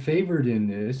have been favored in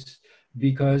this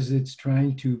because it's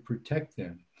trying to protect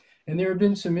them. And there have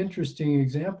been some interesting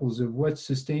examples of what's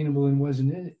sustainable and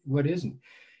what isn't.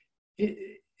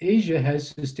 Asia has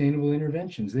sustainable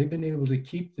interventions. They've been able to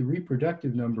keep the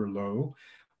reproductive number low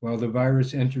while the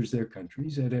virus enters their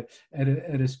countries at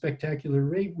a spectacular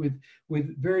rate with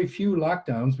very few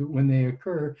lockdowns, but when they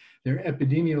occur, they're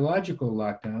epidemiological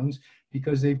lockdowns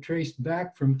because they've traced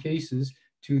back from cases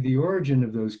to the origin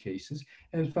of those cases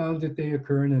and found that they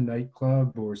occur in a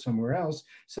nightclub or somewhere else.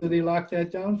 So they lock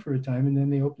that down for a time and then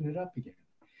they open it up again.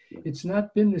 It's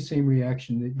not been the same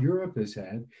reaction that Europe has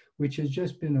had, which has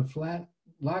just been a flat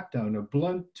lockdown, a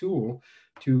blunt tool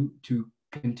to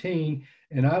contain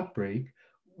an outbreak,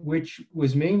 which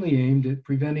was mainly aimed at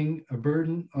preventing a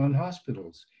burden on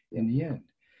hospitals in the end.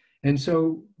 And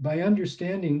so by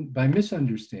misunderstanding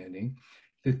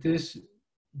that this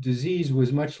disease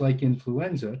was much like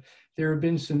influenza, there have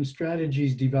been some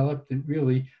strategies developed that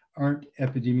really aren't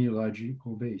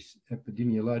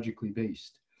epidemiologically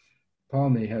based. Paul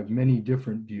may have many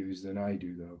different views than I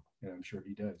do, though, and I'm sure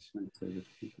he does.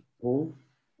 Paul?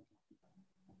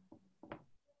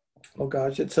 Oh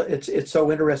gosh, it's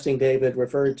so interesting. David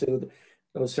referred to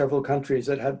those several countries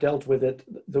that have dealt with it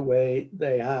the way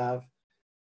they have,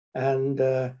 and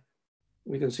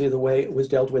we can see the way it was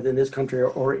dealt with in this country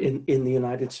or in the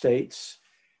United States.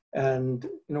 And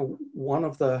you know, one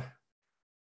of the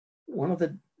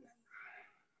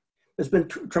there's been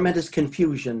tremendous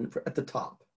confusion at the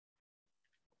top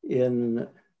in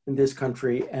this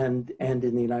country and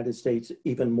in the United States,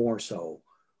 even more so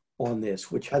on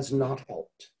this, which has not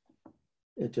helped.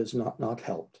 It has not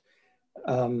helped.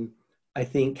 I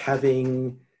think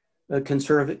having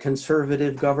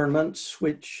conservative governments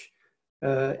which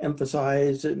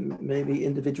emphasize maybe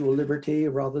individual liberty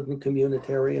rather than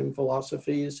communitarian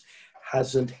philosophies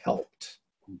hasn't helped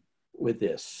with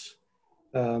this.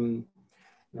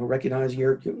 Recognize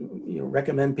you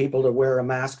recommend people to wear a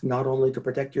mask not only to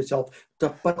protect yourself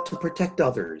but to protect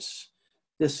others.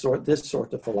 This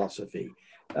sort of philosophy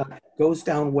goes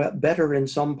down better in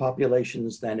some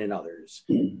populations than in others.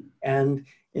 And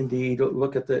indeed,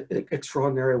 look at the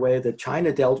extraordinary way that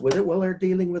China dealt with it. Well, they're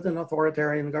dealing with an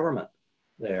authoritarian government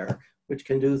there, which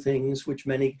can do things which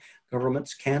many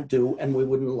governments can't do, and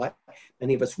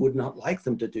many of us would not like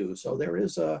them to do. So there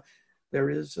is a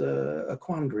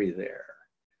quandary there.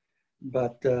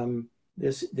 But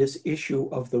this issue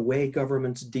of the way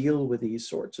governments deal with these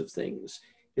sorts of things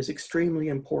is extremely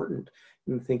important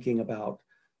in thinking about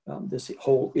this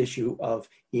whole issue of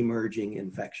emerging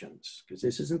infections, because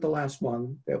this isn't the last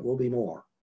one. There will be more.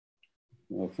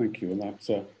 Well, thank you. And that's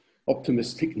an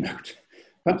optimistic note.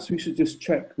 Perhaps we should just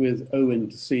check with Owen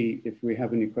to see if we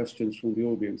have any questions from the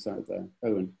audience out there.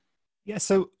 Owen. Yeah,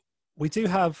 so we do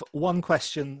have one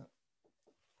question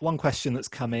that's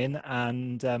come in,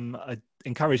 and I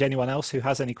encourage anyone else who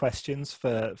has any questions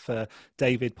for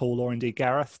David, Paul, or indeed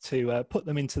Gareth to put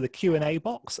them into the Q&A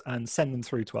box and send them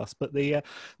through to us. But the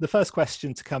first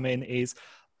question to come in is,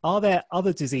 are there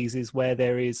other diseases where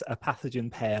there is a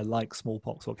pathogen pair like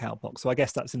smallpox or cowpox? So I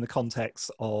guess that's in the context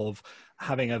of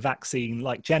having a vaccine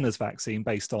like Jenner's vaccine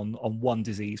based on one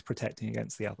disease protecting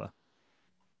against the other.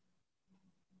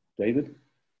 David?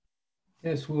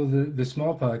 Yes, well, the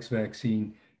smallpox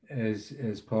vaccine,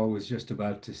 as Paul was just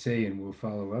about to say, and will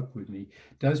follow up with me,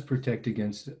 does protect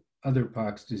against other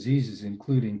pox diseases,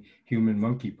 including human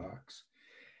monkeypox.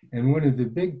 And one of the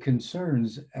big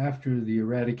concerns after the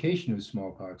eradication of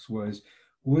smallpox was,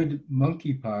 would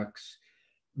monkeypox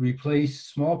replace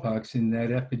smallpox in that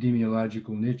epidemiological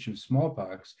niche of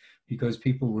smallpox because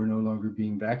people were no longer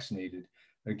being vaccinated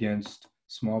against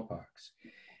smallpox?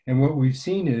 And what we've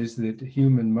seen is that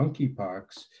human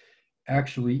monkeypox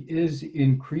actually is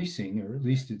increasing, or at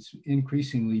least it's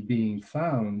increasingly being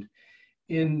found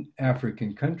in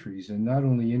African countries, and not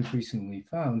only increasingly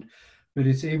found, but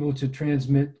it's able to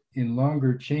transmit in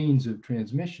longer chains of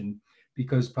transmission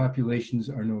because populations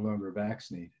are no longer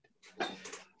vaccinated.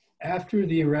 After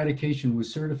the eradication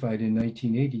was certified in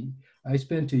 1980, I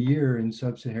spent a year in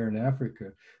sub-Saharan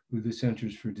Africa with the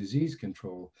Centers for Disease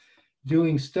Control,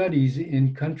 doing studies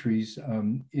in countries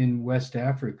in West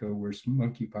Africa where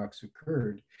monkeypox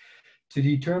occurred to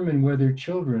determine whether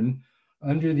children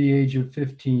under the age of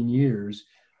 15 years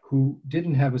who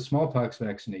didn't have a smallpox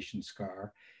vaccination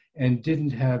scar and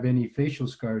didn't have any facial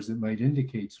scars that might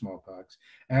indicate smallpox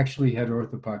actually had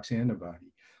orthopox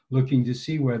antibody, looking to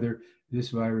see whether this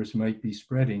virus might be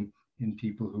spreading in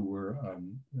people who were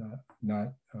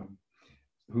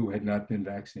who had not been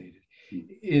vaccinated.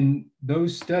 In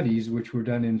those studies, which were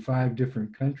done in 5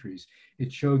 different countries, it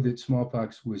showed that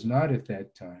smallpox was not at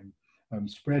that time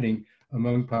spreading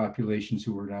among populations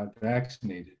who were not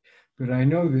vaccinated. But I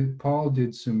know that Paul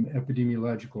did some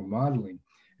epidemiological modeling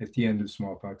at the end of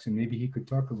smallpox, and maybe he could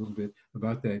talk a little bit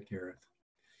about that, Gareth.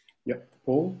 Yep,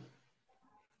 Paul?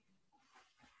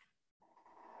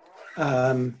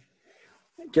 I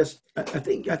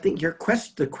think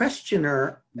the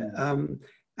questioner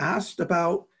asked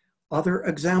about other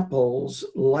examples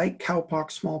like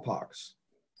cowpox, smallpox.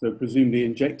 So presumably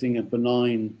injecting a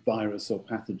benign virus or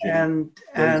pathogen.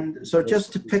 And so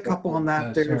just to pick up on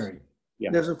that,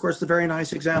 there's of course the very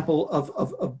nice example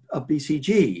of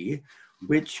BCG,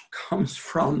 which comes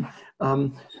from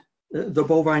the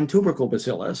bovine tubercle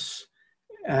bacillus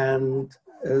and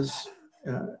has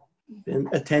been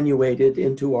attenuated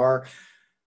into our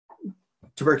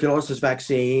tuberculosis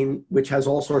vaccine, which has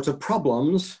all sorts of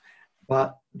problems,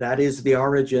 but that is the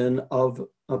origin of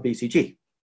BCG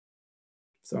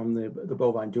from the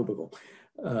bovine tubercle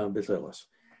bacillus.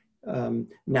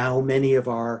 Now many of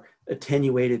our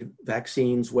attenuated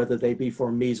vaccines, whether they be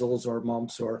for measles or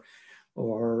mumps or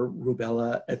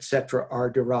rubella, etc., are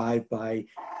derived by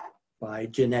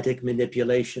genetic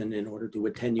manipulation in order to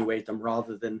attenuate them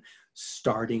rather than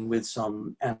starting with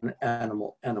some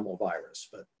animal virus.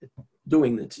 But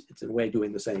it's in a way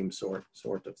doing the same sort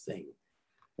of thing.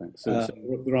 Thanks. So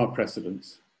there are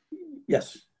precedents.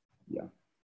 Yes. Yeah.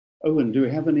 Owen, do we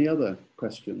have any other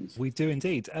questions? We do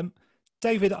indeed.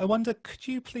 David, I wonder, could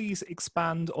you please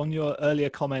expand on your earlier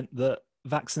comment that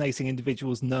vaccinating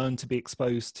individuals known to be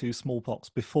exposed to smallpox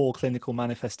before clinical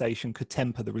manifestation could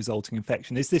temper the resulting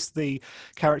infection? Is this the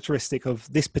characteristic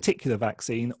of this particular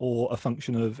vaccine or a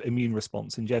function of immune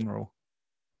response in general?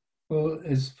 Well,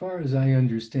 as far as I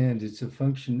understand, it's a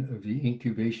function of the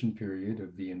incubation period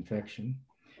of the infection,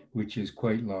 which is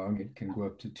quite long. It can go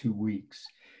up to 2 weeks.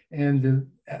 And the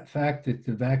fact that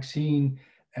the vaccine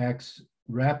acts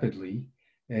rapidly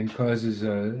and causes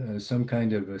some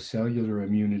kind of a cellular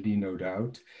immunity, no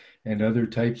doubt, and other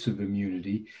types of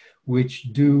immunity,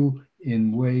 which do,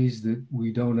 in ways that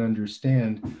we don't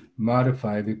understand,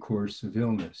 modify the course of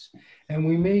illness. And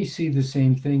we may see the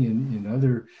same thing in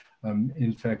other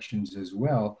infections as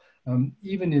well,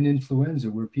 even in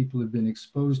influenza, where people have been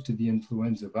exposed to the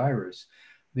influenza virus.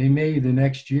 They may the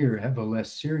next year have a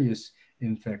less serious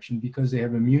infection because they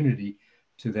have immunity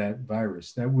to that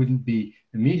virus. That wouldn't be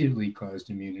immediately caused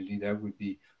immunity, that would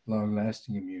be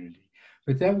long-lasting immunity.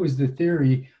 But that was the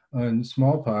theory on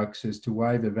smallpox as to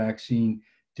why the vaccine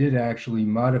did actually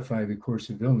modify the course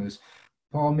of illness.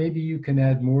 Paul, maybe you can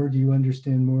add more. Do you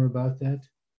understand more about that?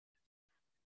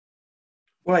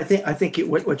 Well, I think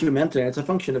what you meant there, it's a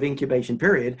function of incubation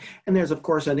period. And there's, of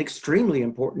course, an extremely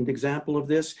important example of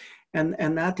this, and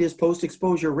that is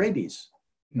post-exposure rabies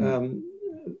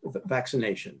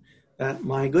vaccination.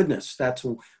 My goodness, that's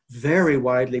very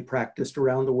widely practiced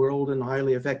around the world and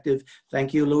highly effective.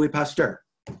 Thank you, Louis Pasteur.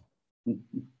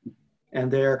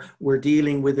 And there, we're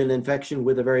dealing with an infection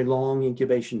with a very long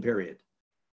incubation period.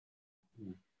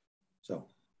 So,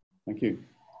 thank you.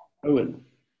 Owen.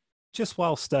 Just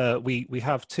whilst we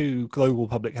have two global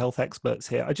public health experts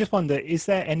here, I just wonder, is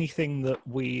there anything that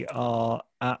we are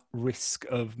at risk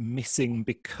of missing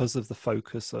because of the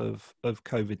focus of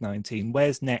COVID-19?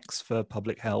 Where's next for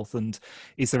public health? And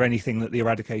is there anything that the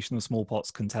eradication of smallpox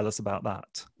can tell us about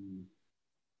that?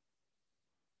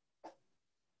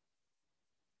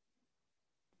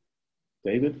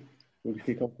 David, will you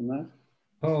kick off on that?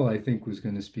 Paul, I think, was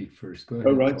going to speak first. Go ahead.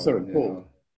 Oh, right. Paul. Sorry, Paul.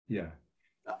 Yeah.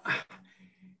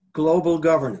 Global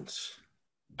governance.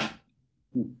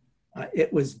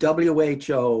 It was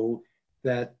WHO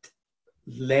that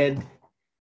led,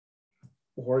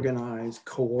 organized,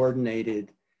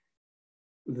 coordinated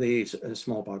the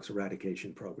smallpox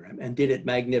eradication program and did it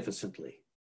magnificently.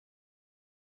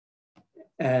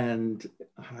 And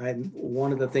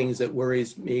one of the things that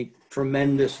worries me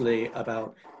tremendously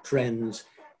about trends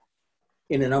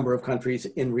in a number of countries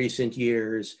in recent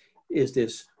years is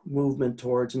this movement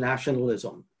towards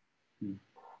nationalism.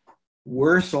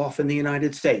 Worse off in the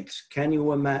United States. Can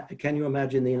you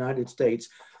imagine the United States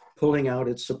pulling out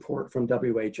its support from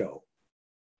WHO?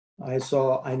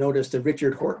 I noticed that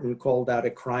Richard Horton called that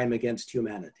a crime against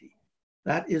humanity.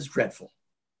 That is dreadful.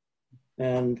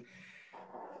 And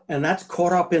that's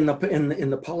caught up in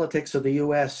the politics of the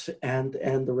US and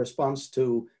the response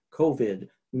to COVID,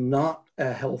 not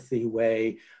a healthy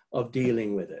way of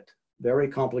dealing with it. Very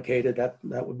complicated. That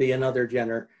would be another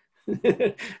gender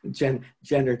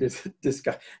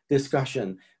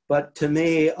discussion. But to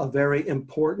me, a very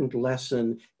important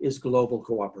lesson is global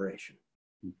cooperation.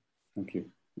 Thank you.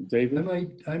 David?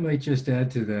 I might just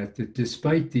add to that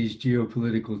despite these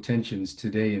geopolitical tensions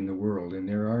today in the world, and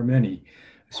there are many,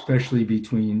 especially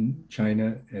between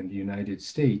China and the United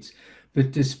States,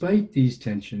 but despite these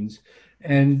tensions,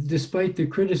 and despite the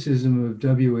criticism of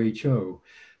WHO,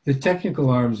 the technical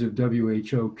arms of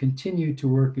WHO continue to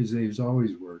work as they've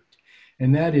always worked,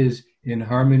 and that is in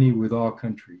harmony with all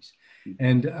countries.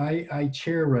 And I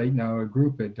chair right now a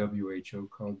group at WHO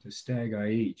called the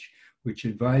STAG-IH, which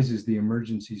advises the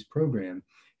emergencies program.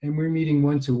 And we're meeting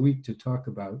once a week to talk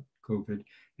about COVID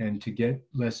and to get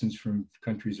lessons from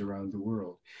countries around the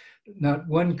world. Not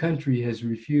one country has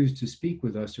refused to speak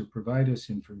with us or provide us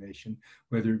information,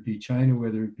 whether it be China,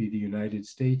 whether it be the United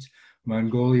States,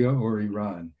 Mongolia, or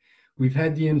Iran. We've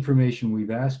had the information we've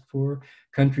asked for,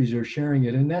 countries are sharing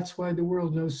it, and that's why the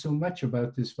world knows so much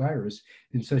about this virus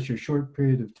in such a short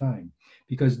period of time,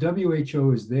 because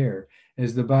WHO is there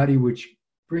as the body which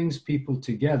brings people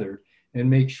together and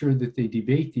makes sure that they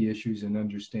debate the issues and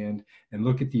understand and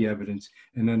look at the evidence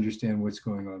and understand what's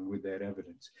going on with that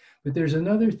evidence. But there's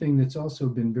another thing that's also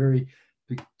been very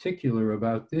particular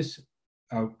about this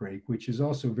outbreak, which is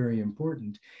also very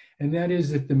important, and that is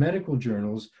that the medical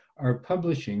journals are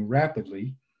publishing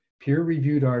rapidly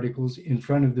peer-reviewed articles in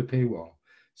front of the paywall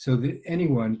so that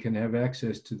anyone can have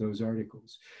access to those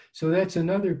articles. So that's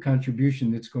another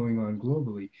contribution that's going on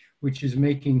globally, which is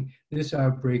making this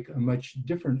outbreak a much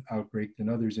different outbreak than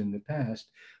others in the past.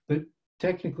 But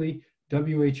technically,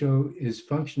 WHO is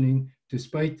functioning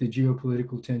despite the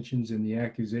geopolitical tensions and the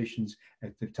accusations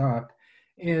at the top.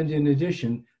 And in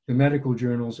addition, the medical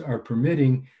journals are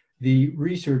permitting the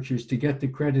researchers to get the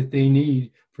credit they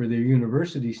need for their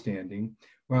university standing,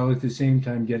 while at the same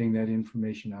time getting that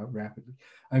information out rapidly.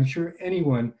 I'm sure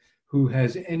anyone who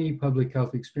has any public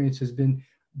health experience has been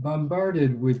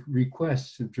bombarded with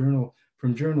requests of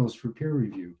from journals for peer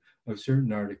review of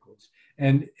certain articles,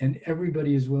 and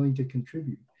everybody is willing to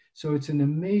contribute. So it's an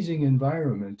amazing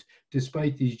environment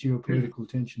despite these geopolitical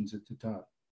tensions at the top.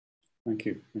 Thank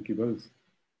you both.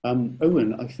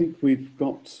 Owen, I think we've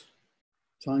got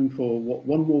time for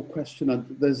one more question.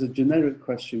 There's a generic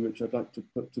question which I'd like to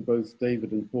put to both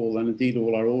David and Paul, and indeed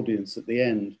all our audience at the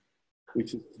end,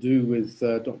 which is to do with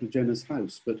Dr. Jenner's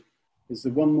house. But is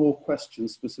there one more question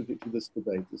specific to this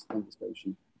debate, this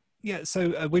conversation? Yeah,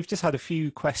 so we've just had a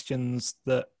few questions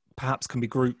that perhaps can be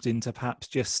grouped into perhaps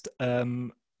just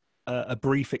a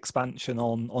brief expansion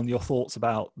on your thoughts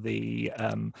about the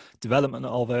development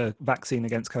of a vaccine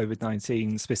against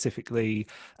COVID-19, specifically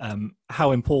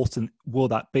how important will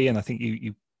that be? And I think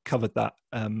you covered that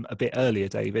a bit earlier,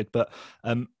 David, but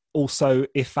also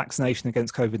if vaccination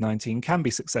against COVID-19 can be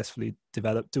successfully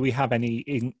developed, do we have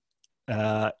any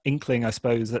inkling, I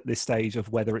suppose, at this stage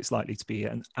of whether it's likely to be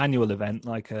an annual event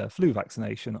like a flu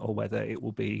vaccination, or whether it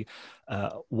will be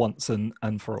once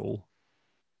and for all?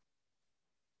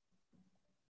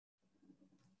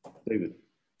 David.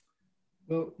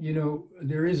 Well, you know,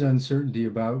 there is uncertainty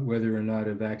about whether or not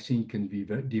a vaccine can be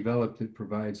developed that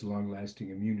provides long-lasting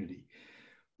immunity.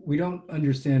 We don't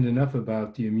understand enough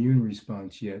about the immune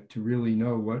response yet to really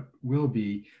know what will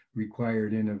be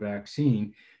required in a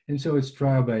vaccine. And so it's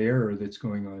trial by error that's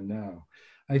going on now.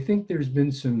 I think there's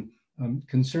been some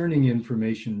concerning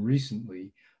information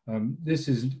recently. This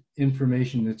is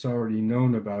information that's already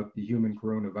known about the human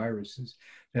coronaviruses.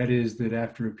 That is, that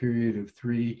after a period of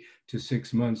 3 to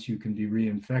 6 months, you can be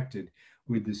reinfected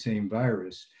with the same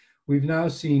virus. We've now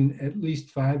seen at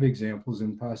least 5 examples,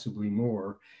 and possibly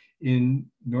more, in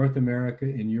North America,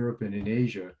 in Europe, and in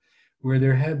Asia, where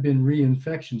there have been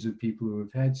reinfections of people who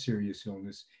have had serious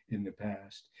illness in the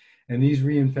past. And these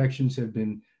reinfections have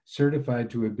been certified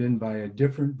to have been by a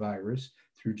different virus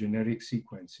through genetic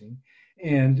sequencing.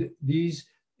 And these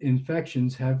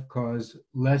infections have caused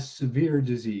less severe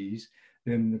disease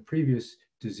than the previous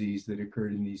disease that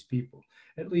occurred in these people.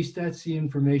 At least that's the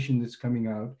information that's coming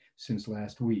out since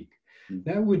last week.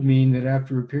 That would mean that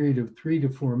after a period of 3 to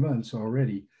 4 months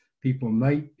already, people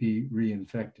might be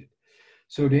reinfected.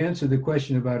 So to answer the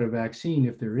question about a vaccine,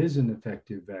 if there is an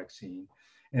effective vaccine,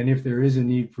 and if there is a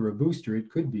need for a booster,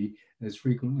 it could be as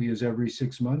frequently as every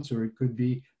 6 months, or it could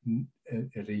be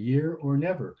at a year or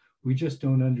never. We just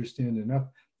don't understand enough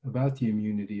about the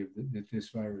immunity that this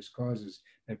virus causes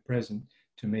at present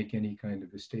to make any kind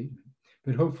of a statement.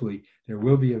 But hopefully there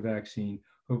will be a vaccine.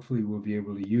 Hopefully we'll be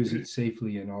able to use it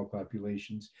safely in all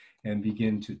populations and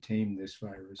begin to tame this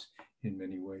virus in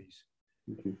many ways.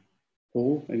 Thank you.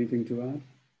 Paul, anything to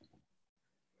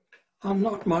add?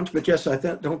 Not much, but yes, I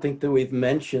don't think that we've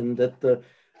mentioned that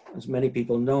as many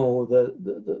people know,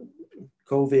 the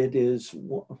COVID is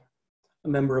a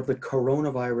member of the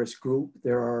coronavirus group.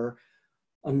 There are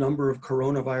a number of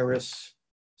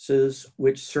coronaviruses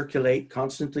which circulate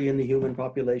constantly in the human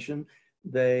population.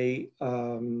 They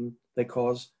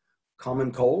cause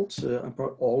common colds.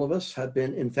 All of us have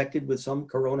been infected with some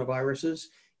coronaviruses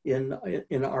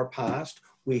in our past.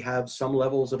 We have some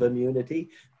levels of immunity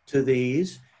to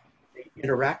these. The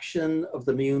interaction of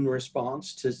the immune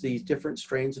response to these different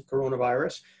strains of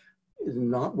coronavirus is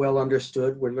not well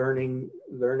understood. We're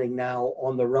learning now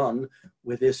on the run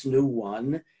with this new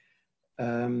one.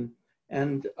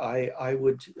 And I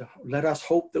would let us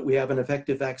hope that we have an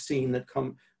effective vaccine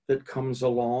that comes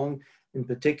along, in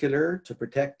particular to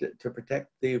protect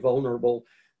the vulnerable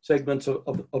segments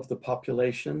of the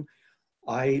population.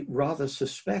 I rather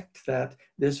suspect that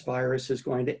this virus is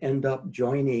going to end up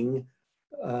joining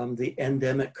the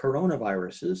endemic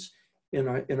coronaviruses in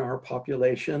our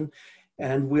population,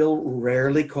 and will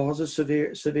rarely cause a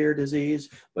severe disease,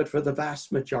 but for the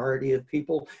vast majority of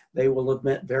people, they will have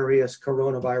met various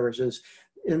coronaviruses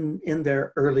in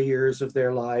their early years of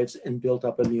their lives and built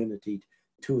up immunity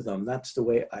to them. That's the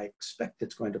way I expect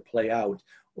it's going to play out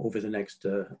over the next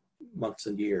months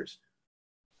and years.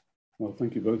 Well,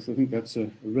 thank you both. I think that's a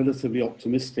relatively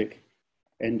optimistic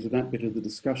end to that bit of the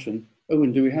discussion.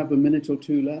 Owen, do we have a minute or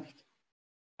two left?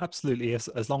 Absolutely, yes.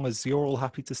 As long as you're all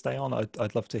happy to stay on,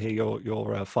 I'd love to hear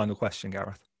your final question,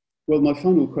 Gareth. Well, my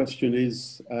final question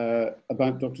is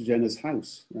about Dr. Jenner's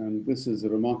house. This is a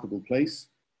remarkable place.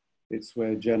 It's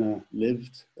where Jenner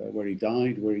lived, where he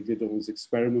died, where he did all his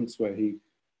experiments, where he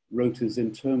wrote his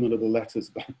interminable letters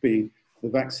about being the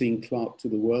vaccine clerk to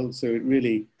the world. So it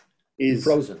really is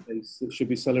a place that should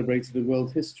be celebrated in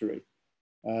world history.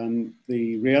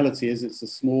 The reality is it's a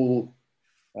small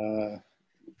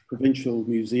provincial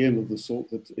museum of the sort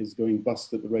that is going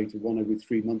bust at the rate of 1 every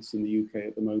 3 months in the UK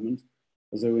at the moment.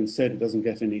 As Owen said, it doesn't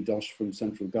get any dosh from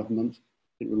central government.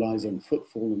 It relies on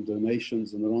footfall and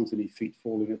donations, and there aren't any feet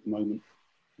falling at the moment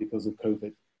because of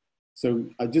COVID. So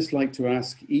I'd just like to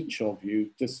ask each of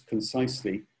you, just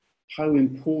concisely, how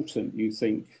important you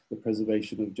think the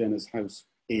preservation of Jenner's house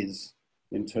is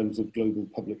in terms of global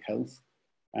public health.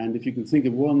 And if you can think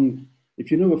of one, if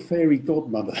you know a fairy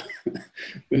godmother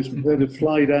who's prepared to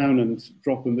fly down and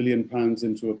drop £1 million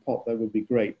into a pot, that would be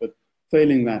great. But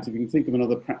failing that, if you can think of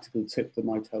another practical tip that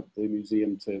might help the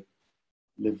museum to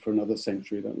live for another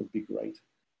century, that would be great.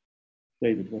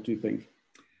 David, what do you think?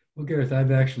 Well, Gareth,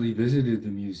 I've actually visited the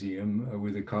museum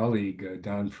with a colleague,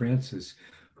 Don Francis,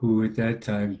 who at that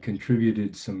time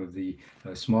contributed some of the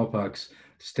smallpox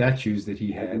statues that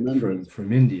he had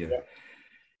from India. Yeah.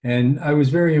 And I was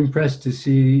very impressed to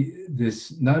see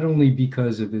this, not only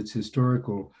because of its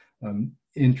historical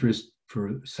interest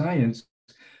for science,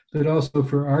 but also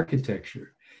for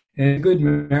architecture. and a good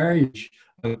marriage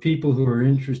of people who are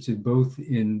interested both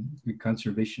in the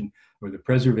conservation or the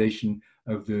preservation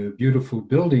of the beautiful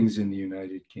buildings in the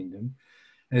United Kingdom,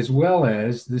 as well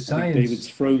as the science. David's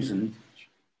frozen.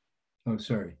 Oh,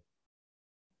 sorry.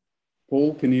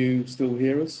 Paul, can you still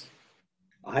hear us?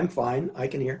 I'm fine. I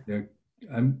can hear. Yeah,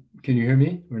 can you hear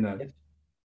me or not? Yes.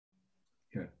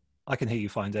 Yeah. I can hear you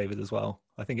fine, David, as well.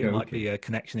 I think it might be a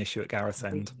connection issue at Gareth's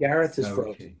end. Gareth is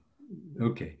frozen. Okay.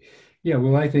 Okay. Yeah,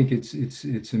 well, I think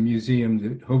it's a museum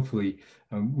that hopefully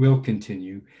will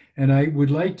continue. And I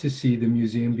would like to see the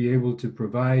museum be able to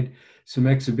provide some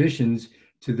exhibitions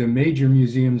to the major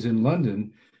museums in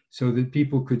London so that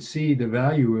people could see the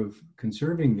value of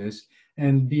conserving this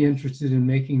and be interested in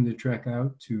making the trek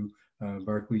out to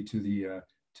Berkeley to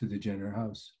the Jenner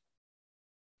House.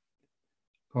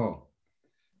 Paul.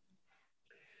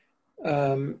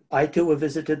 I too have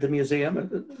visited the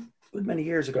museum many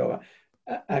years ago,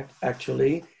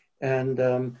 actually, and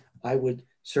I would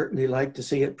certainly like to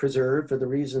see it preserved for the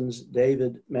reasons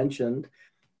David mentioned.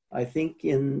 I think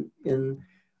in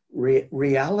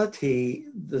reality,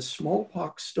 the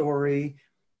smallpox story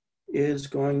is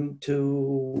going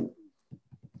to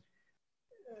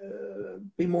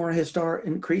be more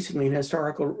increasingly an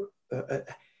historical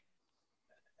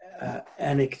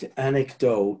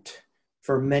anecdote.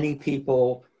 For many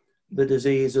people, the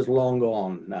disease is long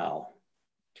gone now.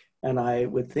 And I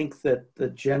would think that the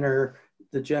Jenner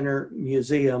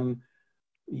Museum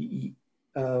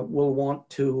will want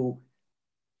to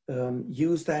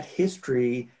use that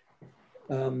history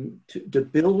to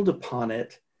build upon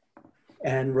it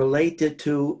and relate it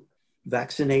to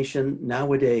vaccination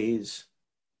nowadays,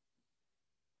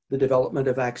 the development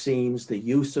of vaccines, the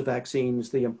use of vaccines,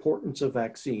 the importance of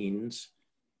vaccines,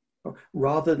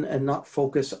 rather than and not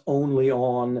focus only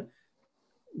on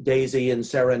Daisy and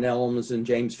Sarah Nelms and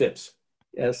James Phipps.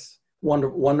 Yes,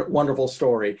 wonderful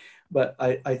story. But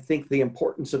I think the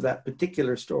importance of that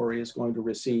particular story is going to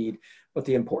recede, but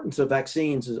the importance of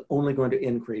vaccines is only going to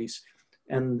increase.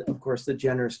 And of course, the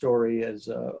Jenner story is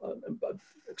an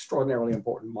extraordinarily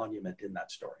important monument in that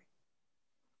story.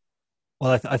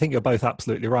 Well, I think you're both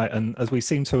absolutely right, and as we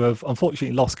seem to have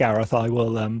unfortunately lost Gareth, I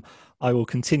will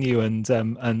continue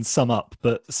and sum up.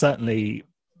 But certainly,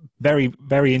 very,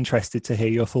 very interested to hear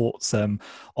your thoughts on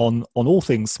all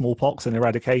things smallpox and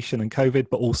eradication and COVID,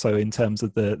 but also in terms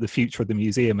of the future of the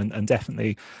museum, and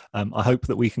definitely I hope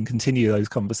that we can continue those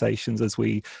conversations as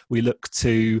we look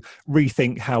to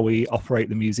rethink how we operate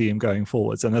the museum going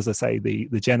forwards. And as I say, the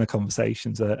Jenner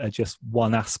conversations are just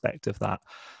one aspect of that.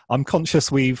 I'm conscious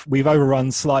we've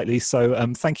overrun slightly,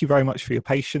 so thank you very much for your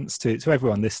patience to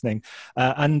everyone listening.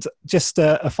 And just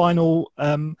a final,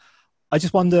 I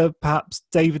just wonder, perhaps,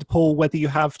 David, Paul, whether you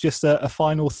have just a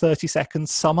final 30-second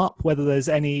sum up, whether there's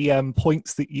any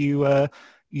points that you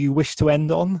wish to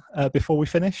end on before we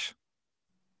finish?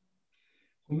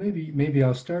 Well, maybe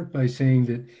I'll start by saying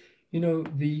that,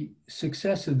 the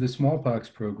success of the smallpox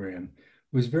program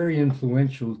was very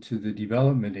influential to the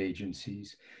development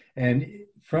agencies. And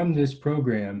from this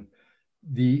program,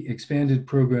 the expanded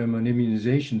program on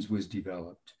immunizations was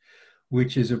developed,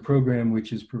 which is a program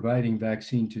which is providing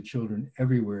vaccine to children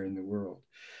everywhere in the world.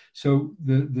 So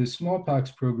the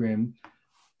smallpox program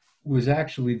was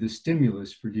actually the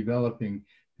stimulus for developing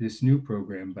this new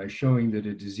program by showing that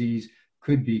a disease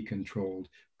could be controlled,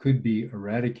 could be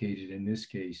eradicated in this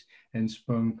case, and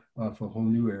sprung off a whole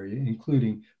new area,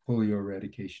 including polio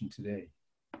eradication today.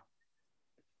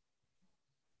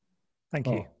 Thank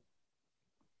you.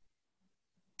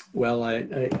 Well,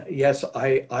 yes,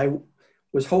 I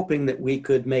was hoping that we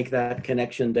could make that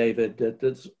connection, David,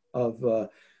 of the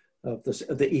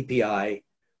EPI,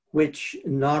 which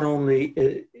not only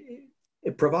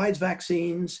it provides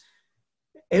vaccines,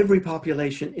 every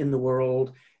population in the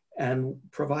world, and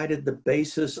provided the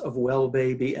basis of well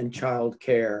baby and child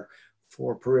care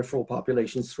for peripheral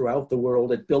populations throughout the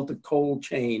world. It built a cold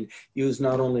chain used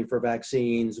not only for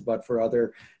vaccines, but for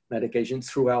other medications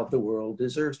throughout the world.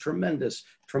 Deserves tremendous,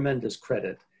 tremendous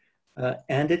credit.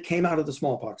 And it came out of the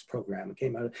smallpox program. It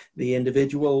came out of the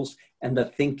individuals, and the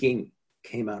thinking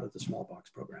came out of the smallpox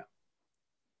program.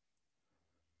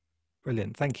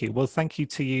 Brilliant. Thank you. Well, thank you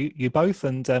to you both,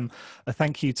 and a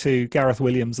thank you to Gareth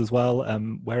Williams as well,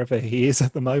 wherever he is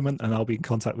at the moment, and I'll be in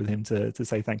contact with him to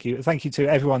say thank you. Thank you to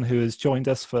everyone who has joined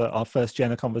us for our first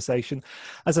Jenner conversation.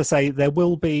 As I say, there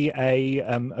will be a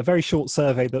very short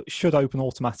survey that should open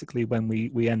automatically when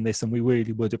we end this, and we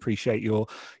really would appreciate your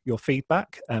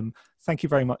feedback. Thank you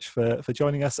very much for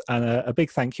joining us, and a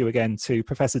big thank you again to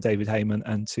Professor David Heymann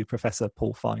and to Professor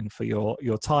Paul Fine for your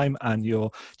time and your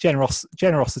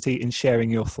generosity in sharing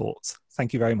your thoughts.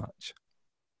 Thank you very much.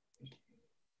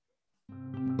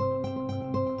 you.